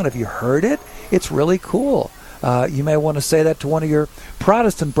 88.1? Have you heard it? It's really cool. You may want to say that to one of your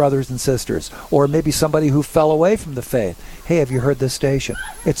Protestant brothers and sisters, or maybe somebody who fell away from the faith. Hey, have you heard this station?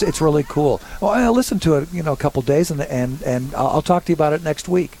 It's really cool. Well, I'll listen to it, a couple days, and I'll talk to you about it next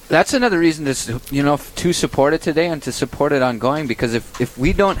week. That's another reason to support it today and to support it ongoing, because if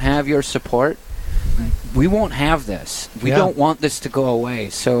we don't have your support, we won't have this. We don't want this to go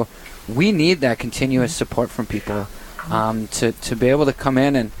away. So we need that continuous support from people to be able to come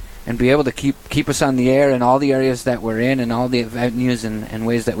in and be able to keep us on the air in all the areas that we're in and all the venues and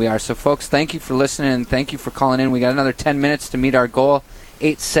ways that we are. So, folks, thank you for listening, and thank you for calling in. We got another 10 minutes to meet our goal,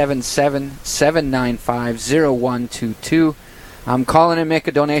 877-795-0122. Call in and make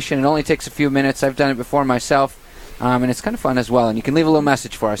a donation. It only takes a few minutes. I've done it before myself, and it's kind of fun as well. And you can leave a little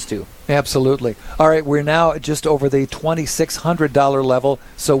message for us, too. Absolutely. All right, we're now just over the $2,600 level,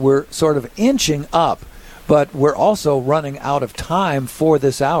 so we're sort of inching up. But we're also running out of time for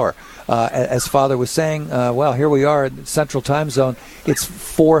this hour. As Father was saying, here we are in Central Time Zone. It's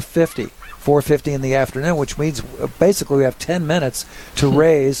 4:50 in the afternoon, which means basically we have 10 minutes to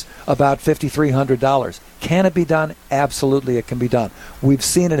raise about $5,300. Can it be done? Absolutely, it can be done. We've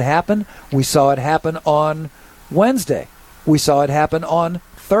seen it happen. We saw it happen on Wednesday. We saw it happen on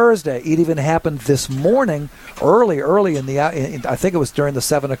Thursday. It even happened this morning, early in the I think it was during the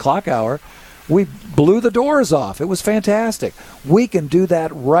 7 o'clock hour. We blew the doors off. It was fantastic. We can do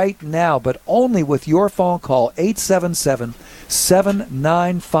that right now, but only with your phone call,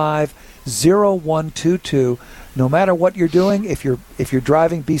 877-795-0122. No matter what you're doing, if you're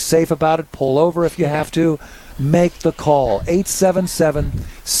driving, be safe about it. Pull over if you have to. Make the call.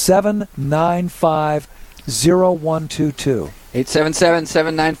 877-795-0122.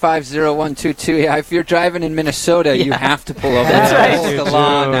 877-795-0122. Yeah, if you're driving in Minnesota, you have to pull over. That's right. That's the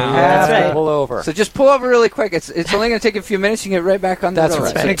law now. Have to pull over. So just pull over really quick. It's only going to take a few minutes. You can get right back on the road. That's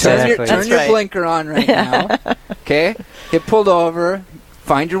right. So Exactly. turn your blinker on right now. Okay? Get pulled over.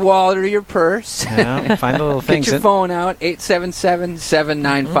 Find your wallet or your purse. Yeah, find the little things. Get your phone out.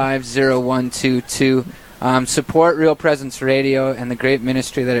 877-795-0122. Support Real Presence Radio and the great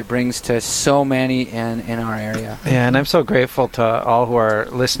ministry that it brings to so many in our area. Yeah, and I'm so grateful to all who are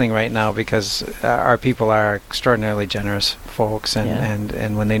listening right now, because our people are extraordinarily generous folks,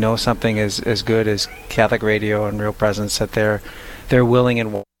 and when they know something is as good as Catholic Radio and Real Presence, that they're willing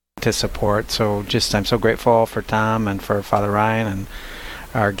and willing to support. So I'm so grateful for Tom and for Father Ryan and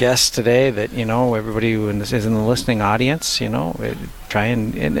our guests today, that everybody who is in the listening audience, try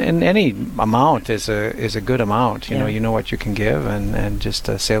and any amount is a good amount. You know what you can give, and just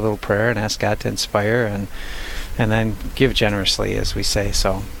say a little prayer and ask God to inspire, and then give generously, as we say.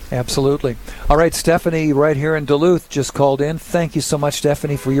 So absolutely. All right, Stephanie right here in Duluth just called in. Thank you so much,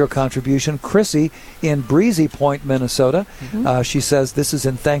 Stephanie, for your contribution. Chrissy in Breezy Point, Minnesota. She says, this is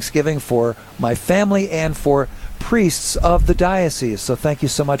in Thanksgiving for my family and for priests of the diocese. So thank you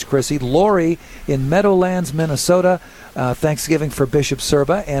so much, Chrissy. Lori in Meadowlands, Minnesota. Thanksgiving for Bishop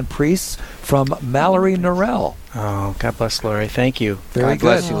Serba and priests from Mallory Norell. Oh, God bless Lori. Thank you. Very God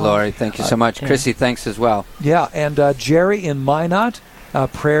bless you, Lori. Thank you so much. Chrissy, thanks as well. Yeah, and Jerry in Minot.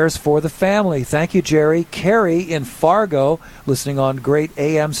 Prayers for the family. Thank you, Jerry. Carrie in Fargo, listening on great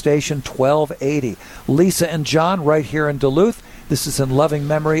AM station 1280. Lisa and John right here in Duluth. This is in loving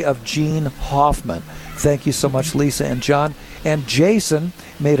memory of Gene Hoffman. Thank you so much, Lisa and John. And Jason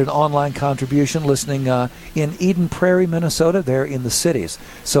made an online contribution listening in Eden Prairie, Minnesota, there in the cities.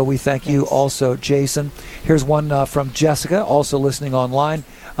 So we thank you also, Jason. Here's one from Jessica, also listening online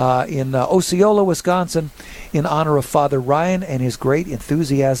in Osceola, Wisconsin, in honor of Father Ryan and his great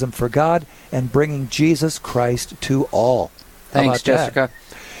enthusiasm for God and bringing Jesus Christ to all. Thanks, Jessica.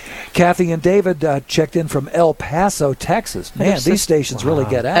 Kathy and David checked in from El Paso, Texas. Man, these stations really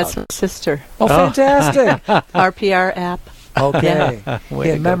get out. That's my sister. Oh, fantastic. RPR app. Okay.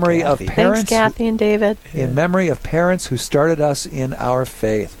 In memory of parents. Thanks, Kathy and David. In memory of parents who started us in our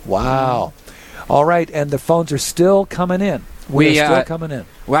faith. Wow. All right, and the phones are still coming in. We're still coming in.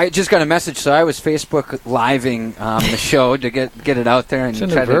 Well, I just got a message, so I was Facebook living the show to get it out there and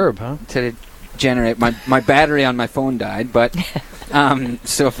try to generate. My battery on my phone died, but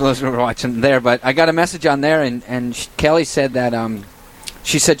so for those who were watching there, but I got a message on there, and Kelly said that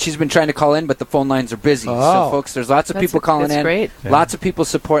she said she's been trying to call in, but the phone lines are busy. So, folks, there's lots of people calling in. Great. Lots of people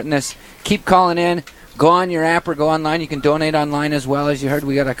supporting this. Keep calling in. Go on your app or go online. You can donate online as well. As you heard,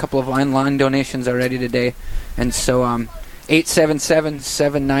 we got a couple of online donations already today, and so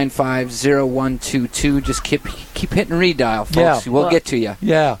 877-795-0122. Just keep hitting redial, folks. Yeah. We'll get to you.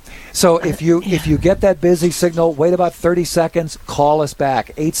 Yeah. So if you get that busy signal, wait about 30 seconds, call us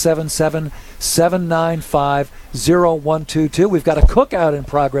back. 877-795-0122. We've got a cookout in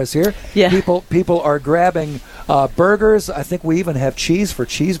progress here. Yeah. People are grabbing burgers. I think we even have cheese for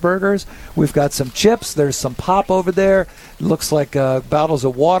cheeseburgers. We've got some chips. There's some pop over there. Looks like bottles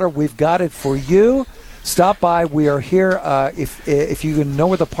of water. We've got it for you. Stop by. We are here. If you know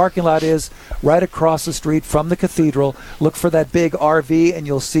where the parking lot is, right across the street from the cathedral, look for that big RV, and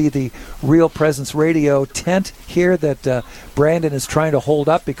you'll see the Real Presence Radio tent here that Brandon is trying to hold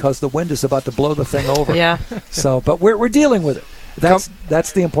up because the wind is about to blow the thing over. Yeah. So, but we're dealing with it.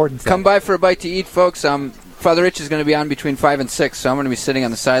 That's the important thing. Come by for a bite to eat, folks. Father Rich is going to be on between 5 and 6, so I'm going to be sitting on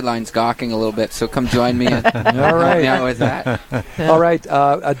the sidelines gawking a little bit, so come join me and All right. help me out with that. All right,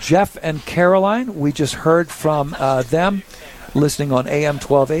 Jeff and Caroline, we just heard from them listening on AM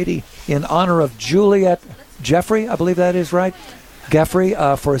 1280 in honor of Juliet Jeffrey, I believe that is right, Geffrey,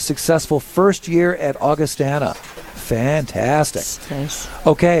 for a successful first year at Augustana. Fantastic. Nice.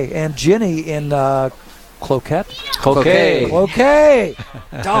 Okay, and Ginny in Cloquet. Cloquet.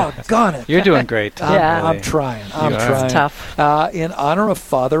 Doggone it. You're doing great. Yeah. I'm trying. It's tough. In honor of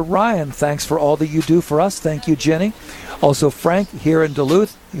Father Ryan, thanks for all that you do for us. Thank you, Jenny. Also, Frank here in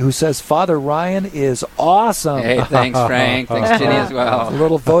Duluth, who says Father Ryan is awesome. Hey, thanks, Frank. Thanks, Jenny, as well. A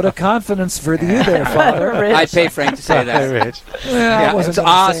little vote of confidence for you there, Father. I'd pay Frank to say that. Rich. Yeah, it's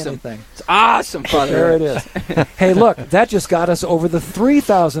awesome. It's awesome, Father. There it is. Hey, look, that just got us over the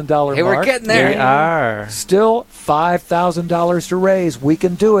 $3,000 mark. Hey, we're getting there. We are. Still $5,000 to raise. We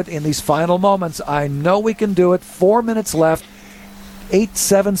can do it in these final moments. I know we can do it. 4 minutes left.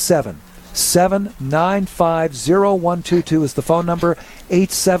 877 877-795-0122 is the phone number.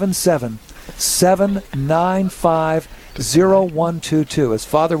 877-795-0122. As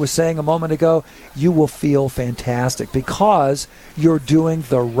Father was saying a moment ago, you will feel fantastic because you're doing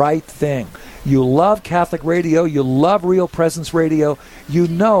the right thing. You love Catholic radio. You love Real Presence Radio. You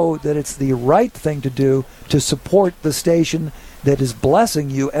know that it's the right thing to do to support the station that is blessing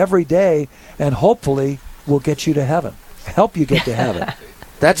you every day and hopefully will get you to heaven. Help you get to heaven.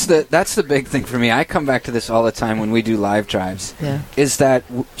 That's the big thing for me. I come back to this all the time when we do live drives. Yeah. Is that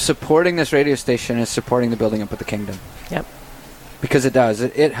supporting this radio station is supporting the building up of the kingdom. Yep. Because it does.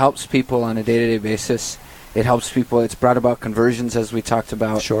 It helps people on a day-to-day basis. It helps people. It's brought about conversions, as we talked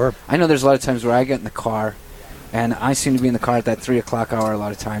about. Sure. I know there's a lot of times where I get in the car, and I seem to be in the car at that 3 o'clock hour a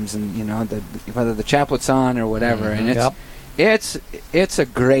lot of times, and whether the chaplet's on or whatever, and it's a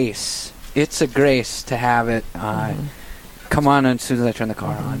grace. It's a grace to have it. Come on as soon as I turn the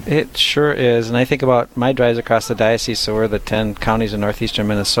car on. It sure is. And I think about my drives across the diocese, so we're the 10 counties in northeastern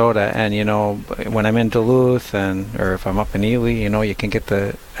Minnesota. And, when I'm in Duluth or if I'm up in Ely, you can get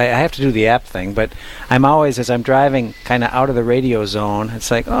I have to do the app thing, but I'm always, as I'm driving kind of out of the radio zone, it's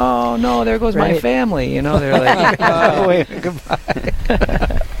like, oh, no, there goes my family. They're like, oh, wait, goodbye.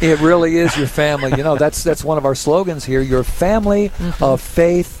 It really is your family. That's one of our slogans here, your family of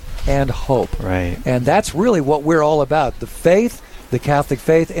faith and hope. Right. And that's really what we're all about. The faith, the Catholic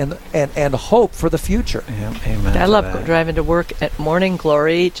faith, and hope for the future. Yeah, amen. I love driving to work at Morning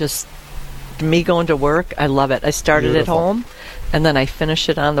Glory, just me going to work. I love it. I started at home, and then I finish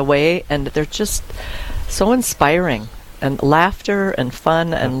it on the way, and they're just so inspiring. And laughter and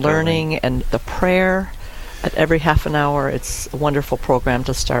fun and learning and the prayer. At every half an hour, it's a wonderful program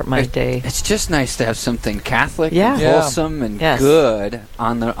to start my day. It's just nice to have something Catholic and wholesome and good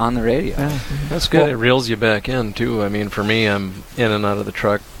on the radio. Yeah. That's good. It reels you back in, too. I mean, for me, I'm in and out of the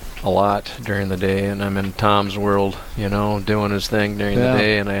truck a lot during the day, and I'm in Tom's world, doing his thing during the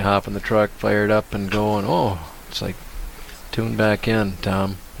day, and I hop in the truck, fired up, and going, it's like, tune back in,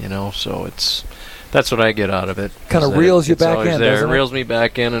 Tom, so that's what I get out of it. Kind of reels you back in, doesn't it? It reels me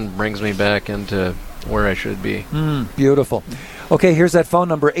back in and brings me back into where I should be. Beautiful. Okay, here's that phone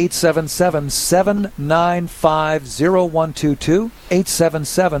number, 877-795-0122,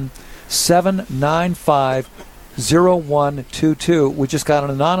 877-795-0122. We just got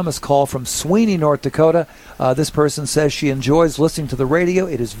an anonymous call from Sweeney, North Dakota. This person says she enjoys listening to the radio.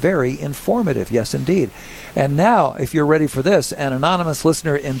 It is very informative. Yes, indeed. And now, if you're ready for this, an anonymous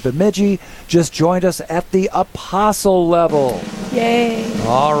listener in Bemidji just joined us at the apostle level. Yay.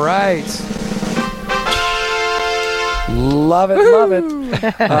 All right. Love it, love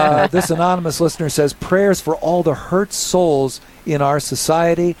it. This anonymous listener says, prayers for all the hurt souls in our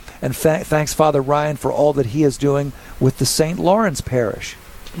society, and thanks Father Ryan for all that he is doing with the St. Lawrence Parish.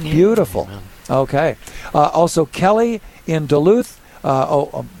 Yeah. Beautiful. Amen. Okay. Also, Kelly in Duluth.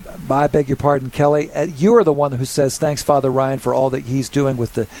 I beg your pardon, Kelly. You are the one who says, thanks, Father Ryan, for all that he's doing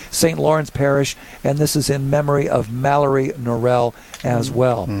with the St. Lawrence Parish. And this is in memory of Mallory Norrell as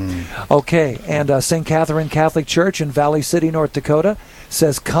well. Okay, and St. Catherine Catholic Church in Valley City, North Dakota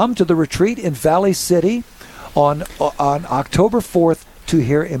says, come to the retreat in Valley City on October 4th to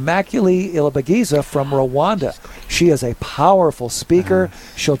hear Immaculée Ilibagiza from Rwanda. She is a powerful speaker.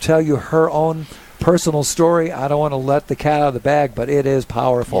 She'll tell you her own personal story. I don't want to let the cat out of the bag, but it is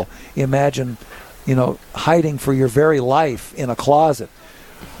powerful. Yeah. Imagine, hiding for your very life in a closet.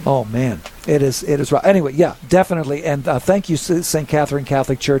 Oh man, it is right. Anyway, yeah, definitely. And thank you, St. Catherine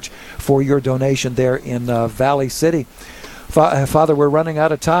Catholic Church, for your donation there in Valley City. Father, we're running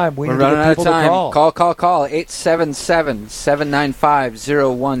out of time. We're running out of time. Call.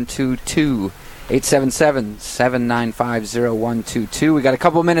 877-795-0122. 877-795-0122. We got a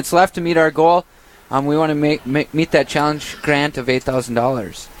couple minutes left to meet our goal. We want to meet that challenge grant of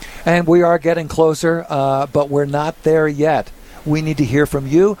 $8,000. And we are getting closer, but we're not there yet. We need to hear from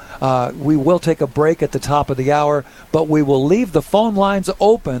you. We will take a break at the top of the hour, but we will leave the phone lines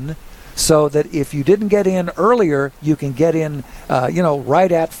open so that if you didn't get in earlier, you can get in,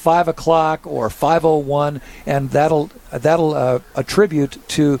 right at 5 o'clock or 5:01, and that'll attribute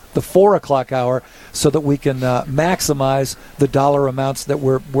to the 4 o'clock hour, so that we can maximize the dollar amounts that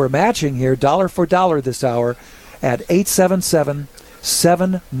we're matching here, dollar for dollar this hour, at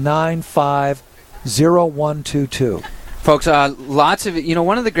 877-795-0122. Folks, lots of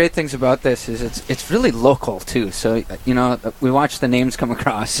one of the great things about this is it's really local too. So we watch the names come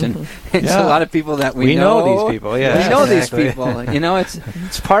across, and it's a lot of people that we know these people. Yeah, we know these people.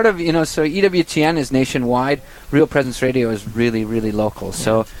 It's part of So EWTN is nationwide. Real Presence Radio is really, really local.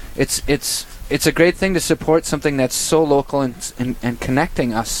 So it's a great thing to support something that's so local and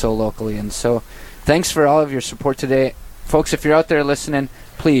connecting us so locally. And so, thanks for all of your support today, folks. If you're out there listening,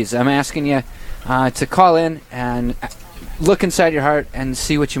 please, I'm asking you to call in and look inside your heart and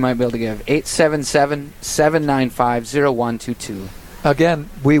see what you might be able to give. 877-795-0122. Again,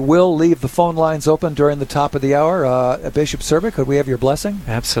 we will leave the phone lines open during the top of the hour. Bishop Serba, could we have your blessing?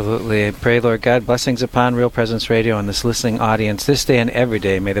 Absolutely. I pray, Lord God, blessings upon Real Presence Radio and this listening audience this day and every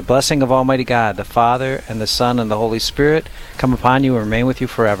day. May the blessing of Almighty God, the Father, and the Son, and the Holy Spirit come upon you and remain with you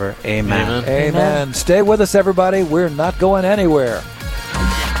forever. Amen. Amen. Amen. Stay with us, everybody. We're not going anywhere.